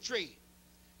your victory?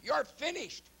 You're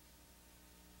finished.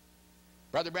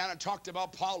 Brother Branham talked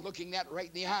about Paul looking that right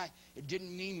in the eye. It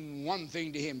didn't mean one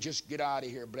thing to him. Just get out of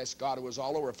here. Bless God, it was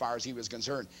all over as far as he was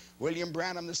concerned. William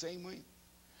Branham the same way.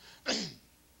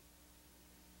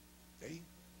 See?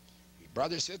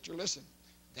 Brother, sister, listen.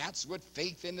 That's what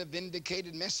faith in the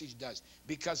vindicated message does,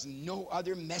 because no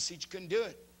other message can do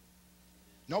it.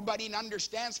 Nobody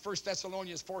understands 1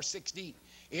 Thessalonians 4:16.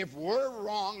 If we're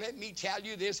wrong, let me tell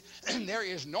you this, there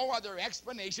is no other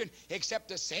explanation except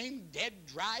the same dead,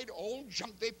 dried, old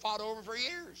junk they fought over for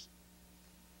years.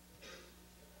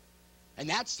 And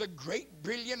that's the great,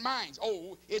 brilliant minds.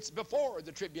 Oh, it's before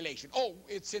the tribulation. Oh,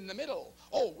 it's in the middle.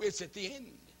 Oh, it's at the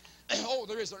end. Oh,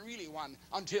 there isn't really one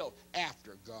until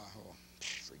after God. Oh,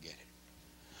 forget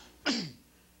it.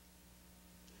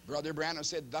 Brother Branham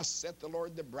said, thus saith the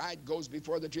Lord, the bride goes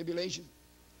before the tribulation.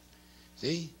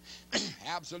 See?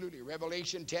 Absolutely.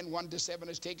 Revelation 10, 1 to 7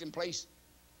 has taken place.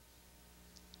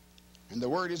 And the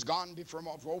word is gone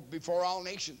before all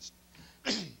nations.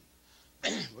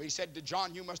 Well, he said to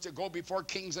John, you must go before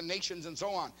kings and nations and so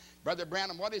on. Brother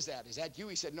Branham, what is that? Is that you?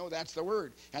 He said, no, that's the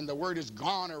word. And the word is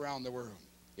gone around the world.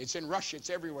 It's in Russia. It's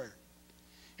everywhere.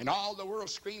 And all the world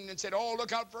screamed and said, oh,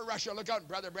 look out for Russia, look out.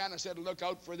 Brother Branham said, look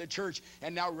out for the church.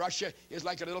 And now Russia is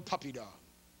like a little puppy dog.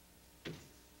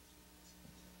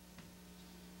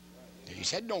 He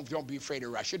said, don't be afraid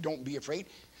of Russia. Don't be afraid.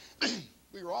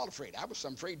 We were all afraid. I was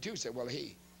afraid too. Said, well,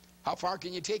 hey, how far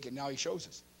can you take it? Now he shows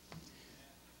us.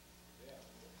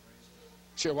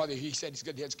 Sure, well, he said, it's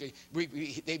good.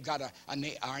 They've got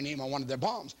our name on one of their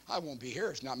bombs. I won't be here.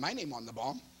 It's not my name on the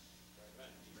bomb.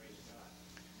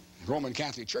 Roman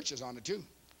Catholic Church is on it too.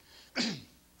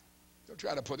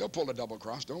 They'll pull a double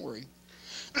cross. Don't worry.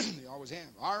 They always have.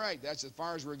 All right, that's as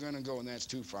far as we're going to go, and that's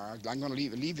too far. I'm going to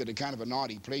leave it at kind of a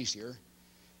naughty place here,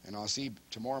 and I'll see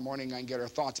tomorrow morning I can get our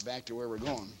thoughts back to where we're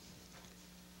going.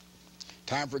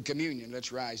 Time for communion.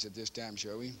 Let's rise at this time,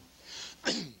 shall we?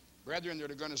 Brethren that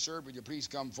are going to serve, would you please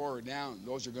come forward now?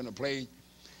 Those who are going to play,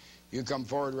 you come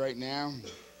forward right now.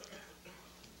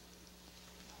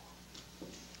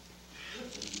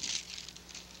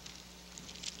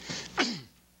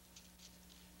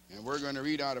 And we're going to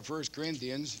read out of 1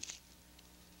 Corinthians.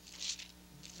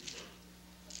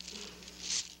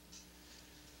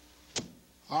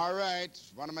 All right,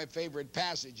 one of my favorite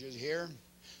passages here.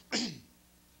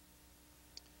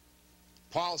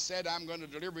 Paul said, I'm going to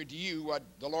deliver to you what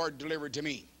the Lord delivered to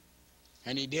me.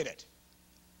 And he did it.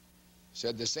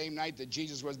 Said the same night that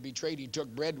Jesus was betrayed, he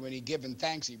took bread. When he given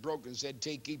thanks, he broke and said,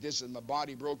 take, eat, this is my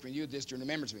body broke for you. This to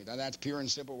remembrance of me. Now that's pure and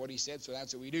simple what he said, so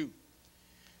that's what we do.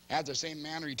 After the same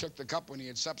manner, he took the cup when he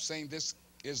had supped, saying, this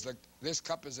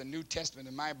cup is a New Testament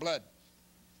in my blood.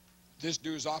 This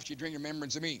do as oft you drink in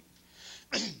remembrance of me.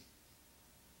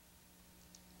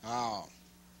 Oh.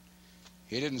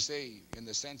 He didn't say in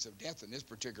the sense of death in this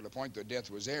particular point that death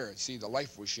was there. See, the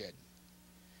life was shed.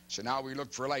 So now we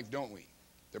look for life, don't we?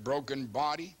 The broken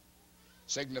body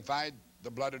signified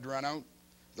the blood had run out.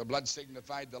 The blood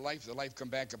signified the life come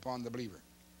back upon the believer.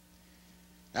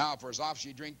 Now, for as oft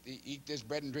you eat this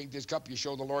bread and drink this cup, you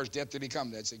show the Lord's death till he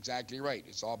come. That's exactly right.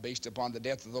 It's all based upon the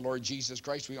death of the Lord Jesus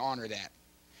Christ. We honor that.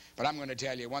 But I'm going to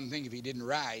tell you one thing. If he didn't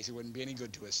rise, it wouldn't be any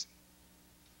good to us.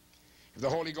 If the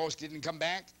Holy Ghost didn't come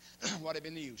back, what would have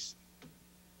been the use?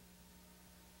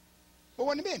 What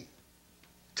wouldn't have been?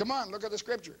 Come on, look at the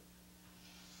scripture.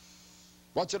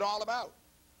 What's it all about?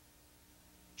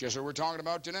 Just what we're talking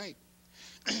about tonight.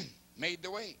 Made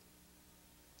the way.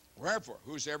 Wherefore,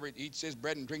 whosoever eats his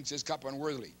bread and drinks his cup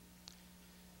unworthily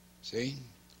See?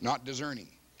 Not discerning.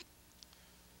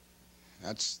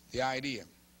 That's the idea.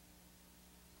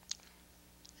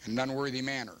 In an unworthy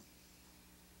manner.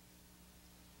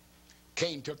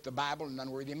 Cain took the Bible in an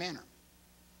unworthy manner.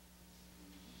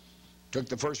 Took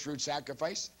the first fruit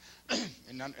sacrifice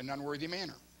in an unworthy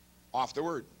manner. Off the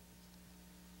word.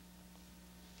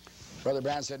 Brother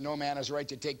Branham said no man has a right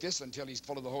to take this until he's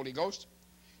full of the Holy Ghost.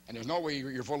 And there's no way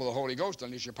you're full of the Holy Ghost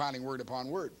unless you're piling word upon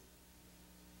word.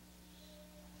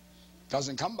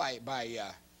 Doesn't come by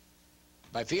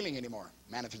feeling anymore.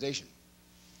 Manifestation.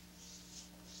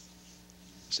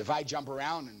 So if I jump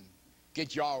around and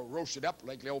get you all roasted up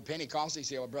like the old Pentecostals, you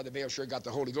say, well, Brother Vail sure got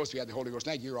the Holy Ghost. We had the Holy Ghost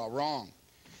tonight. You're all wrong.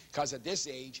 Because at this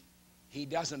age, he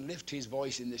doesn't lift his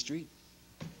voice in the street.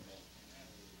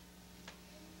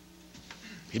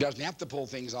 He doesn't have to pull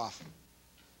things off.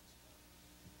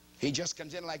 He just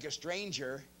comes in like a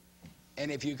stranger, and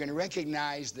if you can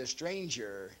recognize the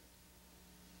stranger,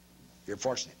 you're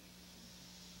fortunate.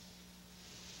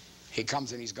 He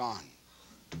comes and he's gone,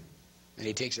 and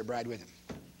he takes a bride with him.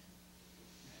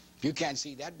 If you can't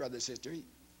see that, brother, sister,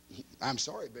 I'm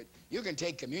sorry, but you can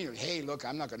take communion. Hey, look,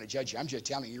 I'm not going to judge you. I'm just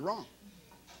telling you wrong.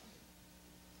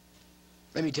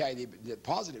 Let me tell you the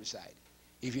positive side.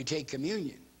 If you take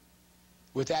communion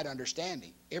with that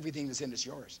understanding, everything that's in it's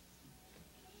yours.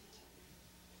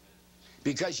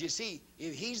 Because you see,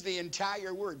 if he's the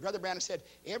entire word. Brother Branham said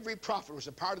every prophet was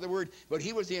a part of the word, but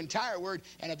he was the entire word.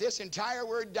 And if this entire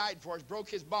word died for us, broke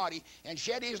his body, and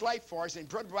shed his life for us, and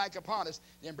put it back upon us,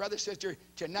 then, brother, sister,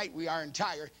 tonight we are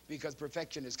entire because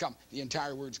perfection has come. The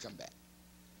entire word's come back.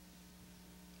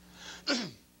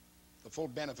 The full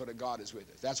benefit of God is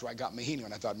with us. That's why I got my healing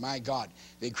when I thought, my God,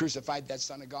 they crucified that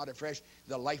Son of God afresh.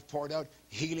 The life poured out,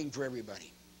 healing for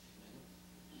everybody.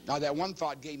 Now, that one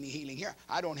thought gave me healing here.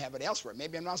 I don't have it elsewhere.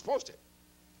 Maybe I'm not supposed to.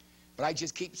 But I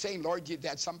just keep saying, Lord,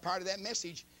 that's some part of that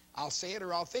message. I'll say it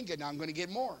or I'll think it, and I'm going to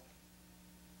get more.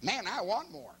 Man, I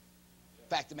want more.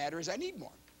 Fact of the matter is, I need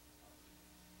more.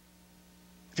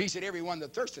 If he said, everyone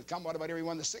that thirsteth come, what about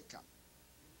everyone that's sick come?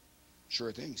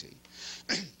 Sure thing, see.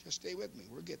 Just stay with me.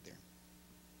 We'll get there.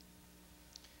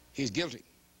 He's guilty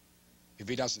if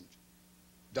he doesn't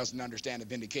understand a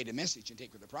vindicated message and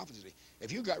take with the prophecy.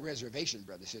 If you got reservations,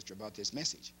 brother, sister, about this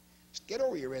message, just get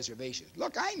over your reservations.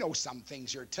 Look, I know some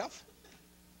things are tough.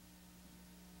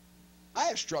 I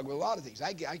have struggled with a lot of things.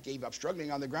 I gave up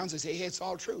struggling on the grounds and say, hey, it's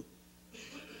all true.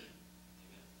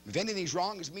 If anything's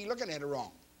wrong, it's me looking at it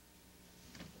wrong.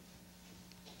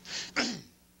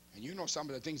 And you know some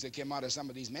of the things that came out of some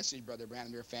of these messages, Brother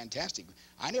Branham, they're fantastic.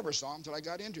 I never saw them until I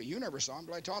got into it. You never saw them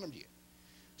until I taught them to you.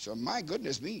 So my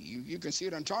goodness me, you can see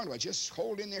what I'm talking about. Just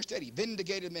hold in there steady.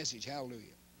 Vindicated message.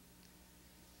 Hallelujah.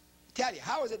 Tell you,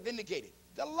 how is it vindicated?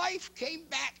 The life came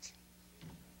back.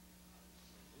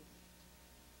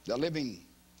 The living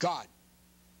God.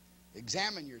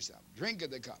 Examine yourself. Drink of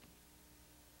the cup.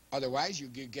 Otherwise you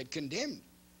get condemned.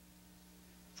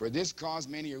 For this cause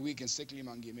many are weak and sickly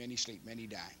among you. Many sleep, many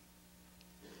die.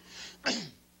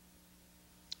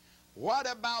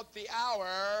 What about the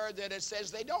hour that it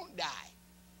says they don't die?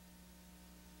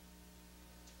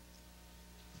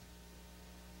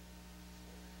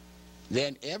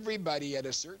 Then everybody at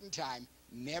a certain time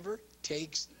never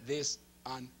takes this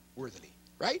unworthily.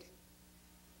 Right?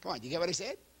 Come on, you get what I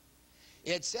said?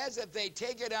 It says if they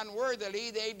take it unworthily,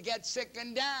 they'd get sick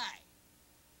and die.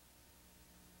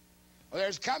 Well,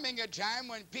 there's coming a time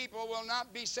when people will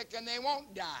not be sick and they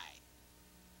won't die.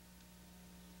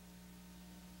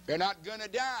 They're not going to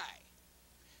die.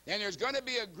 Then there's going to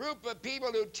be a group of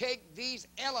people who take these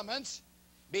elements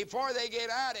before they get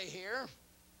out of here.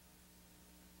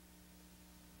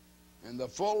 And the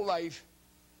full life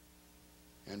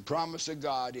and promise of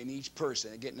God in each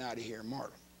person getting out of here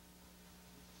mortal.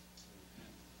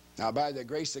 Now, by the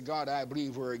grace of God, I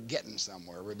believe we're getting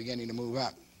somewhere. We're beginning to move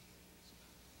up.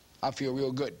 I feel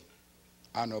real good.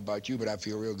 I don't know about you, but I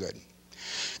feel real good.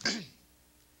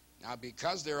 Now,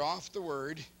 because they're off the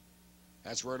word,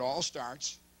 that's where it all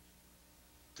starts.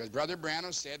 Because Brother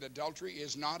Branham said adultery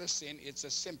is not a sin, it's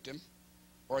a symptom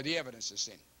or the evidence of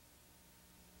sin.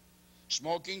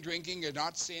 Smoking, drinking are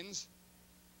not sins.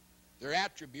 They're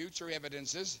attributes or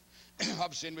evidences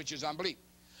of sin, which is unbelief.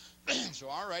 So,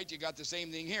 all right, you got the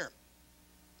same thing here.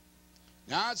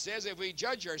 Now it says if we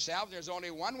judge ourselves, there's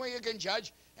only one way you can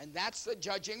judge, and that's the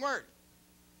judging word.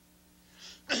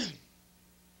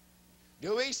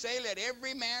 Do we say let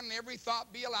every man and every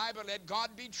thought be a lie, but let God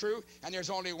be true, and there's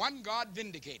only one God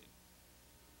vindicated?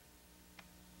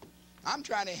 I'm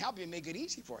trying to help you make it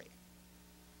easy for you.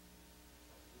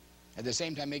 At the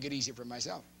same time, make it easy for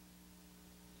myself.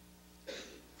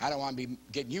 I don't want to be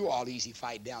getting you all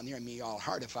easy-fied down there and me all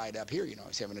hardified up here, you know.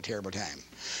 It's having a terrible time.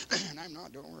 And I'm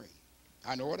not, don't worry.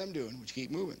 I know what I'm doing. Let's keep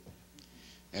moving.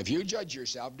 If you judge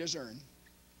yourself, discern.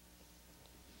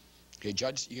 You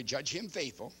judge him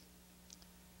faithful.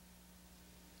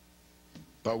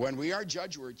 But when we are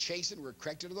judged, we're chastened, we're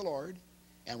corrected to the Lord,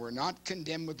 and we're not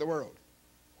condemned with the world.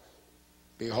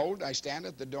 Behold, I stand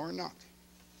at the door and knock.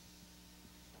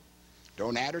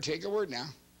 Don't add or take a word now.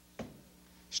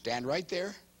 Stand right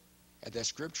there at that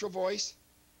scriptural voice.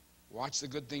 Watch the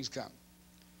good things come.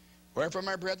 Wherefore,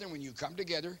 my brethren, when you come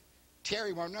together,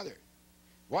 tarry one another.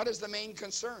 What is the main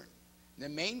concern? The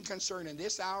main concern in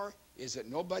this hour is that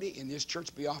nobody in this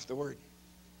church be off the word.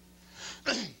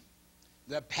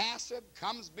 The passive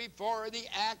comes before the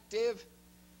active.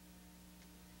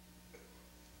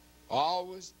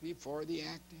 Always before the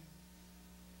active.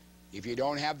 If you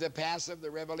don't have the passive,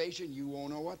 the revelation, you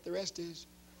won't know what the rest is.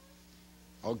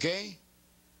 Okay?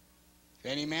 If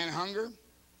any man hunger,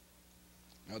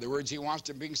 in other words, he wants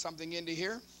to bring something into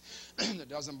here that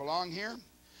doesn't belong here,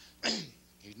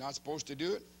 he's not supposed to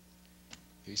do it.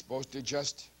 He's supposed to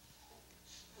just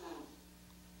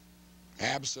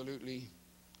absolutely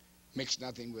mix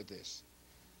nothing with this.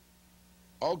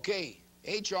 Okay.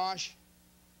 Hey, Josh.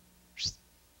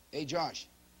 Hey, Josh.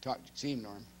 See him,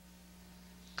 Norm.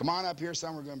 Come on up here,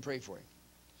 son. We're going to pray for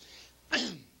you.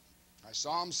 I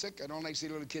saw him sick. I don't like to see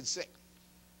little kids sick.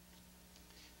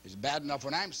 It's bad enough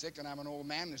when I'm sick and I'm an old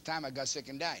man. This time I got sick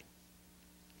and died.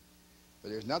 But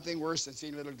there's nothing worse than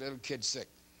seeing little kids sick.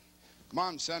 Come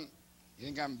on, son. You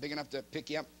think I'm big enough to pick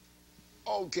you up?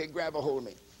 Okay, grab a hold of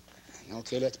me.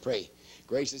 Okay, let's pray.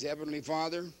 Gracious Heavenly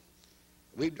Father,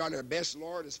 we've done our best,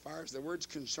 Lord, as far as the word's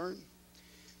concerned.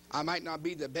 I might not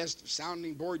be the best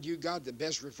sounding board you got, the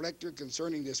best reflector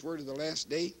concerning this word of the last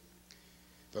day.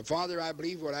 But, Father, I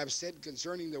believe what I've said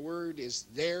concerning the word is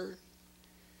there.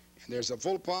 And there's a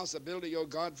full possibility, oh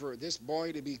God, for this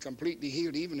boy to be completely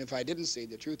healed. Even if I didn't say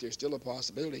the truth, there's still a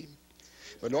possibility.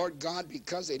 But, Lord God,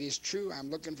 because it is true, I'm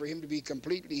looking for him to be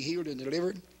completely healed and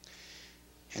delivered.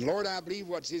 And, Lord, I believe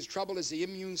what's his trouble is the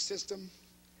immune system.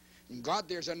 And, God,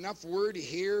 there's enough word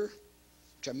here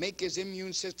to make his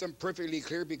immune system perfectly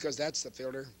clear, because that's the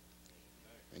filter.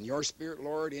 And your Spirit,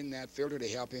 Lord, in that filter to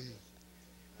help him.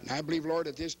 And I believe, Lord,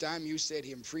 at this time you set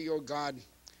him free, oh God,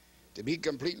 to be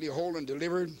completely whole and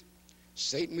delivered.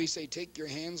 Satan, we say, take your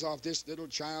hands off this little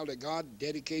child that God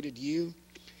dedicated to you.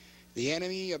 The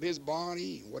enemy of his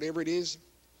body, whatever it is,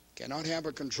 cannot have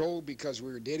a control, because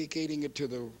we're dedicating it to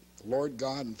the Lord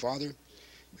God and Father.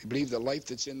 We believe the life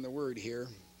that's in the word here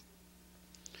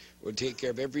will take care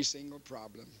of every single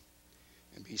problem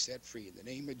and be set free. In the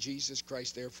name of Jesus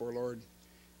Christ, therefore, Lord,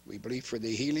 we believe for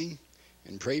the healing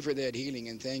and pray for that healing,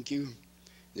 and thank you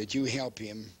that you help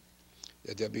him,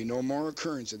 that there'll be no more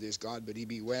occurrence of this, God, but he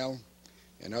be well,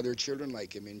 and other children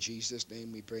like him. In Jesus'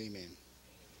 name we pray, amen.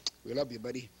 We love you,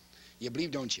 buddy. You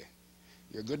believe, don't you?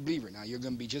 You're a good believer. Now, you're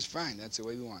going to be just fine. That's the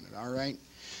way we want it. All right?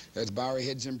 Let's bow our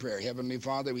heads in prayer. Heavenly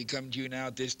Father, we come to you now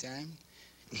at this time.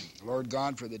 Lord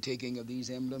God, for the taking of these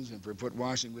emblems and for foot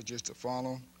washing which is to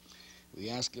follow. We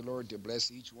ask you, Lord, to bless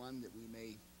each one, that we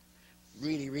may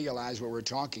really realize what we're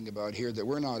talking about here, that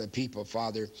we're not a people,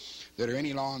 Father, that are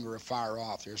any longer afar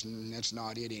off. That's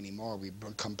not it anymore. We've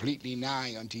been completely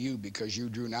nigh unto you, because you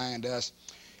drew nigh unto us.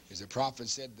 As the prophet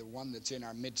said, the one that's in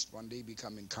our midst one day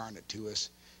become incarnate to us.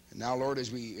 And now, Lord,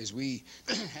 as we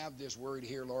have this word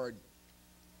here, Lord,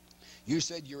 you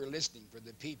said you were listening for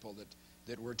the people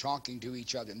that we're talking to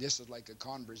each other. And this is like a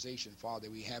conversation, Father,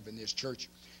 we have in this church,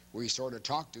 where we sort of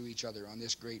talk to each other on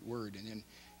this great word and then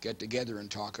get together and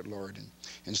talk it, Lord.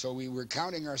 And so we were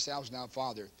counting ourselves now,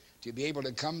 Father, to be able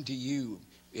to come to you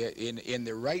in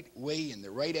the right way, in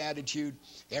the right attitude,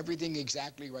 everything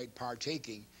exactly right,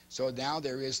 partaking. So now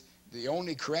there is the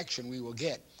only correction we will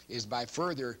get is by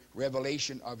further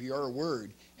revelation of your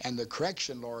word, and the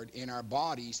correction, Lord, in our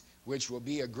bodies, which will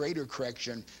be a greater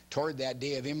correction toward that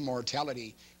day of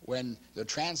immortality, when the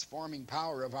transforming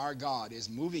power of our God is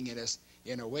moving in us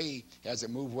in a way as it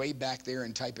moved way back there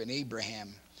in type in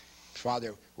Abraham.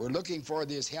 Father, we're looking for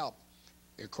this help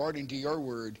according to your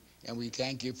word, and we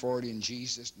thank you for it in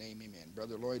Jesus' name, amen.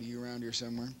 Brother Lloyd, are you around here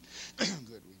somewhere?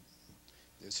 Good.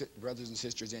 The brothers and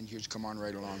sisters in here, come on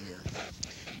right along here.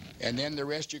 And then the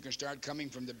rest you can start coming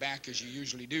from the back as you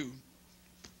usually do.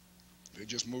 You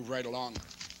just move right along.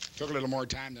 Took a little more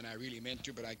time than I really meant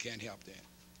to, but I can't help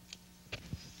that.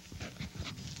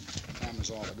 Time is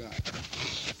all I got.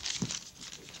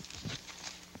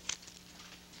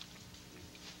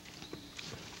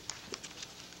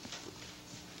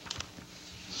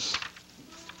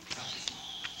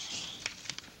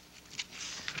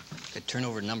 Turn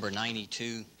over to number 92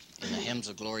 in the Hymns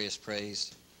of Glorious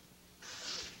Praise.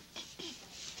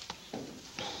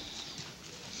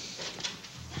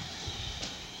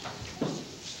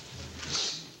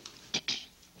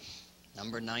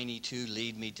 Number 92,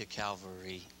 Lead Me to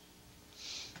Calvary.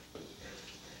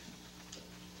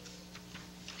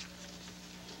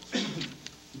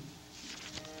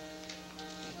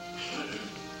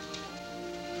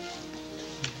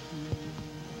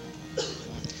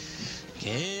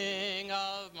 King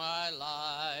of my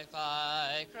life,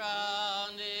 I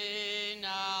crown thee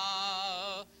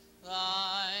now,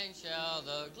 thine shall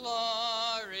the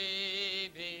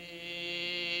glory be.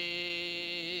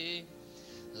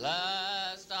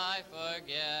 Lest I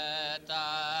forget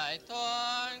thy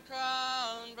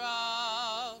thorn-crowned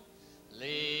brow,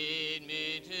 lead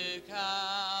me to Calvary.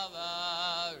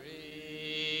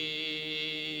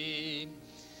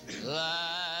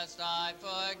 Lest I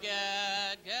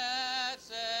forget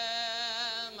Gethsemane,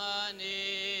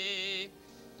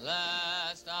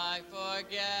 lest I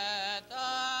forget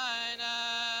thine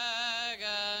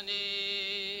agony,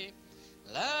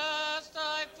 lest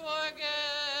I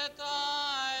forget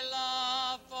thy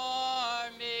love for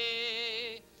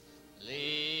me,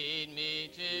 lead me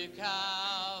to Calvary.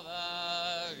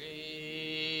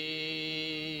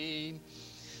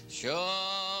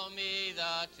 Show me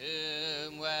the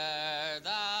tomb where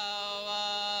thou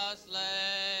wast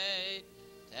laid,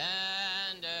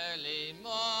 tenderly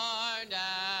mourned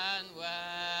and wept.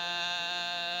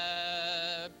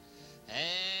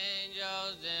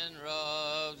 Angels in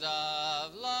robes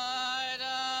of light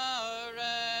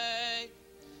array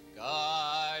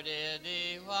guarded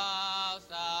thee whilst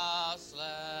thou slept.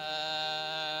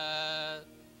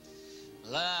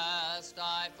 Lest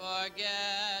I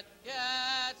forget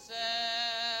Gethsemane,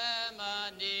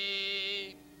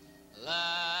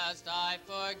 lest I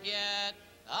forget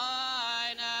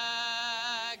thine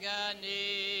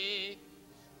agony,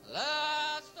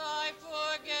 lest I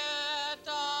forget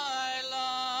thy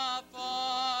love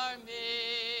for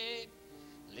me,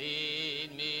 lead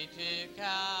me to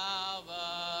Calvary.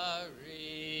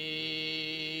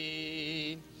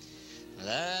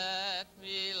 Let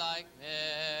me like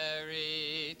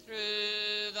Mary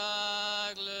through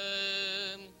the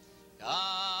gloom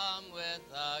come with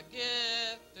a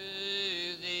gift to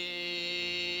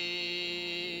thee.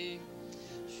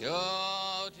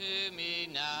 Show to me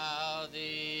now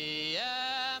the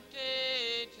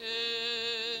empty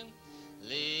tomb,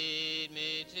 lead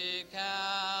me to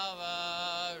Calvary.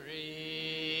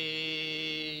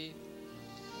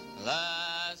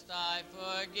 Lest I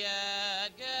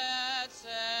forget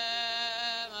Gethsemane,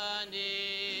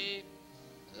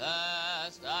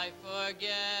 lest I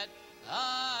forget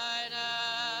thine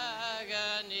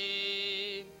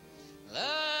agony,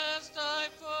 lest I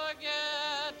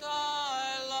forget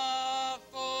thy love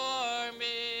for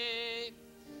me,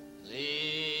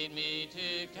 lead me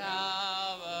to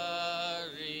Calvary.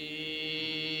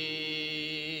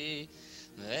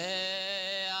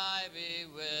 May I be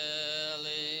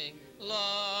willing,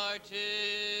 Lord,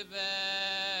 to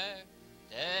bear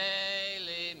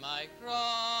daily my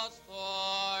cross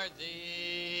for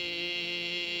thee,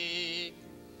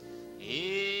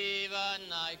 even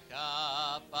thy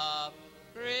cup of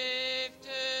grief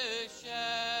to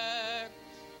share.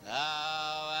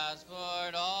 Thou hast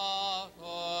poured all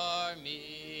for me.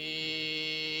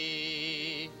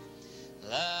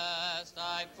 Lest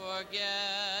I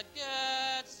forget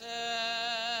Gethsemane,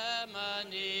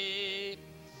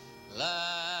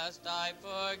 lest I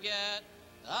forget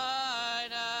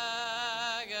thine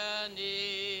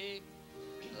agony,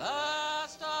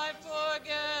 lest I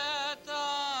forget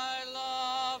thy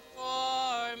love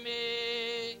for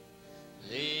me,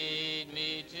 lead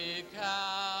me to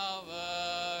Calvary.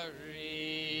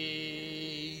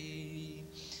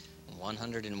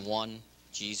 101,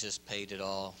 Jesus paid it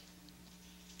all.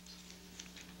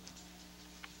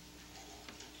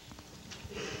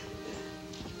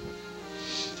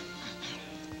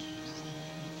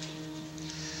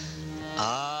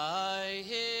 I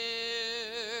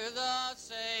hear the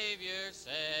Savior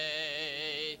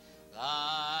say,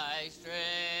 thy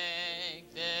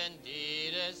strength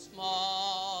indeed is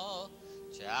small.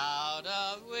 Child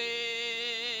of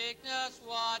weakness,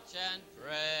 watch and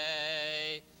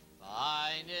pray.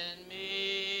 Find in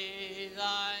me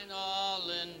thine all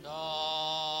in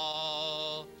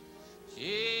all.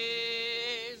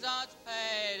 Jesus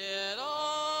paid it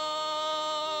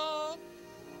all.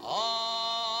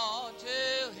 All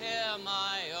to him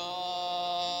I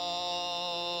owe.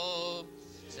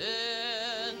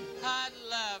 Sin had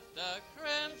left a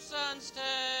crimson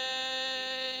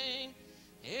stain.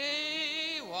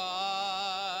 He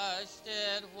washed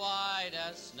it white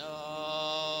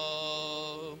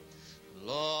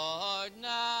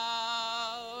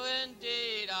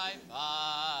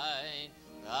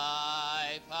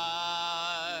Thy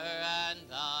power and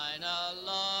thine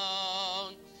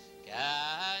alone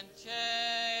can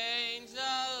change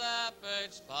the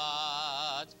leopard's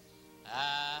spots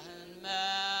and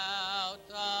melt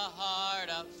the heart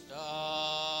of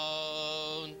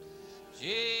stone.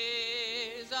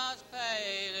 Jesus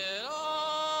paid it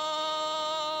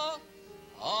all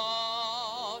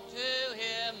to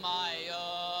him I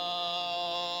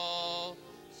owe.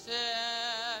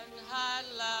 Sin had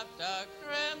left a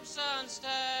crimson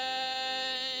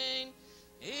stain,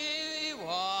 he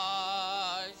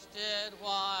washed it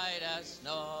white as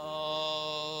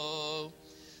snow.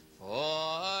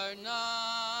 For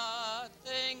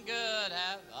nothing good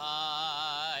have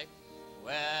I,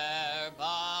 whereby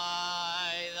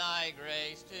thy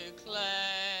grace to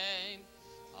claim.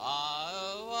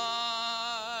 I'll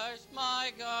wash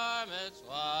my garments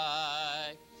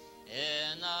white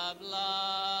in the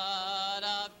blood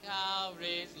of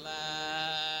Calvary's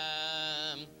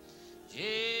Lamb.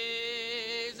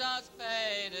 Jesus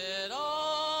paid it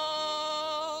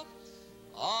all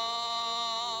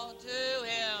to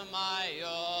him I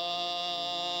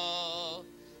owe.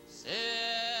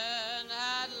 Sin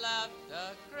had left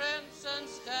a crimson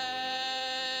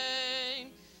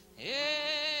stain,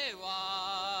 he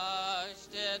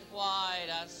washed it white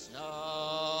as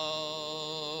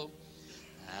snow.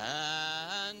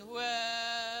 And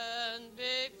when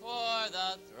before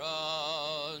the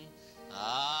throne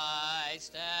I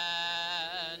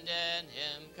stand in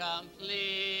him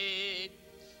complete,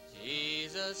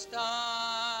 Jesus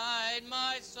died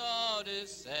my soul to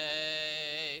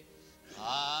save,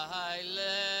 my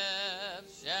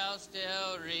lips shall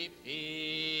still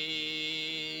repeat.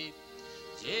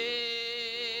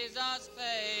 Jesus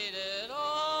paid it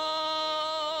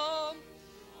all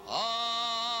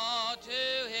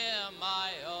to him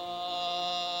I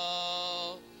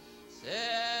owe.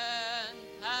 Sin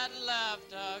had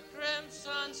left a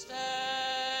crimson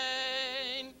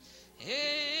stain,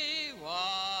 he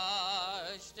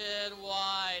washed it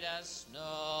white as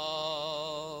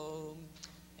snow.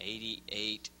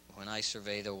 88, when I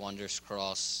survey the wondrous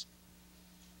cross.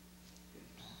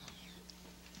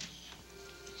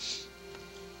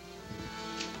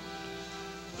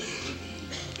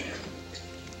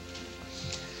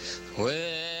 When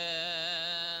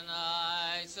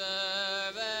I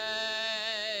survey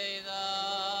the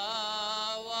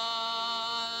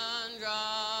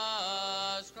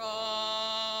wondrous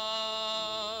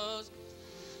cross,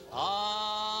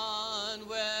 on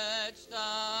which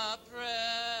the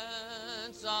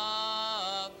Prince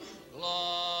of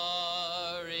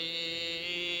Glory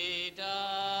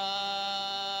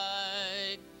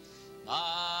died,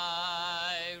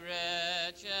 my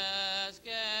richest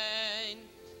gain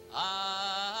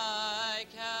I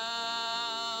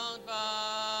count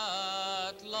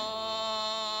but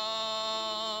loss,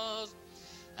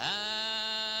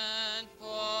 and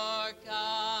pour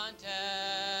contempt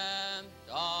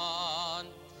on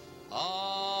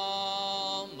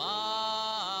all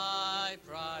my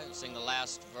pride. Sing the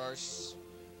last verse.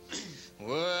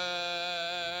 Word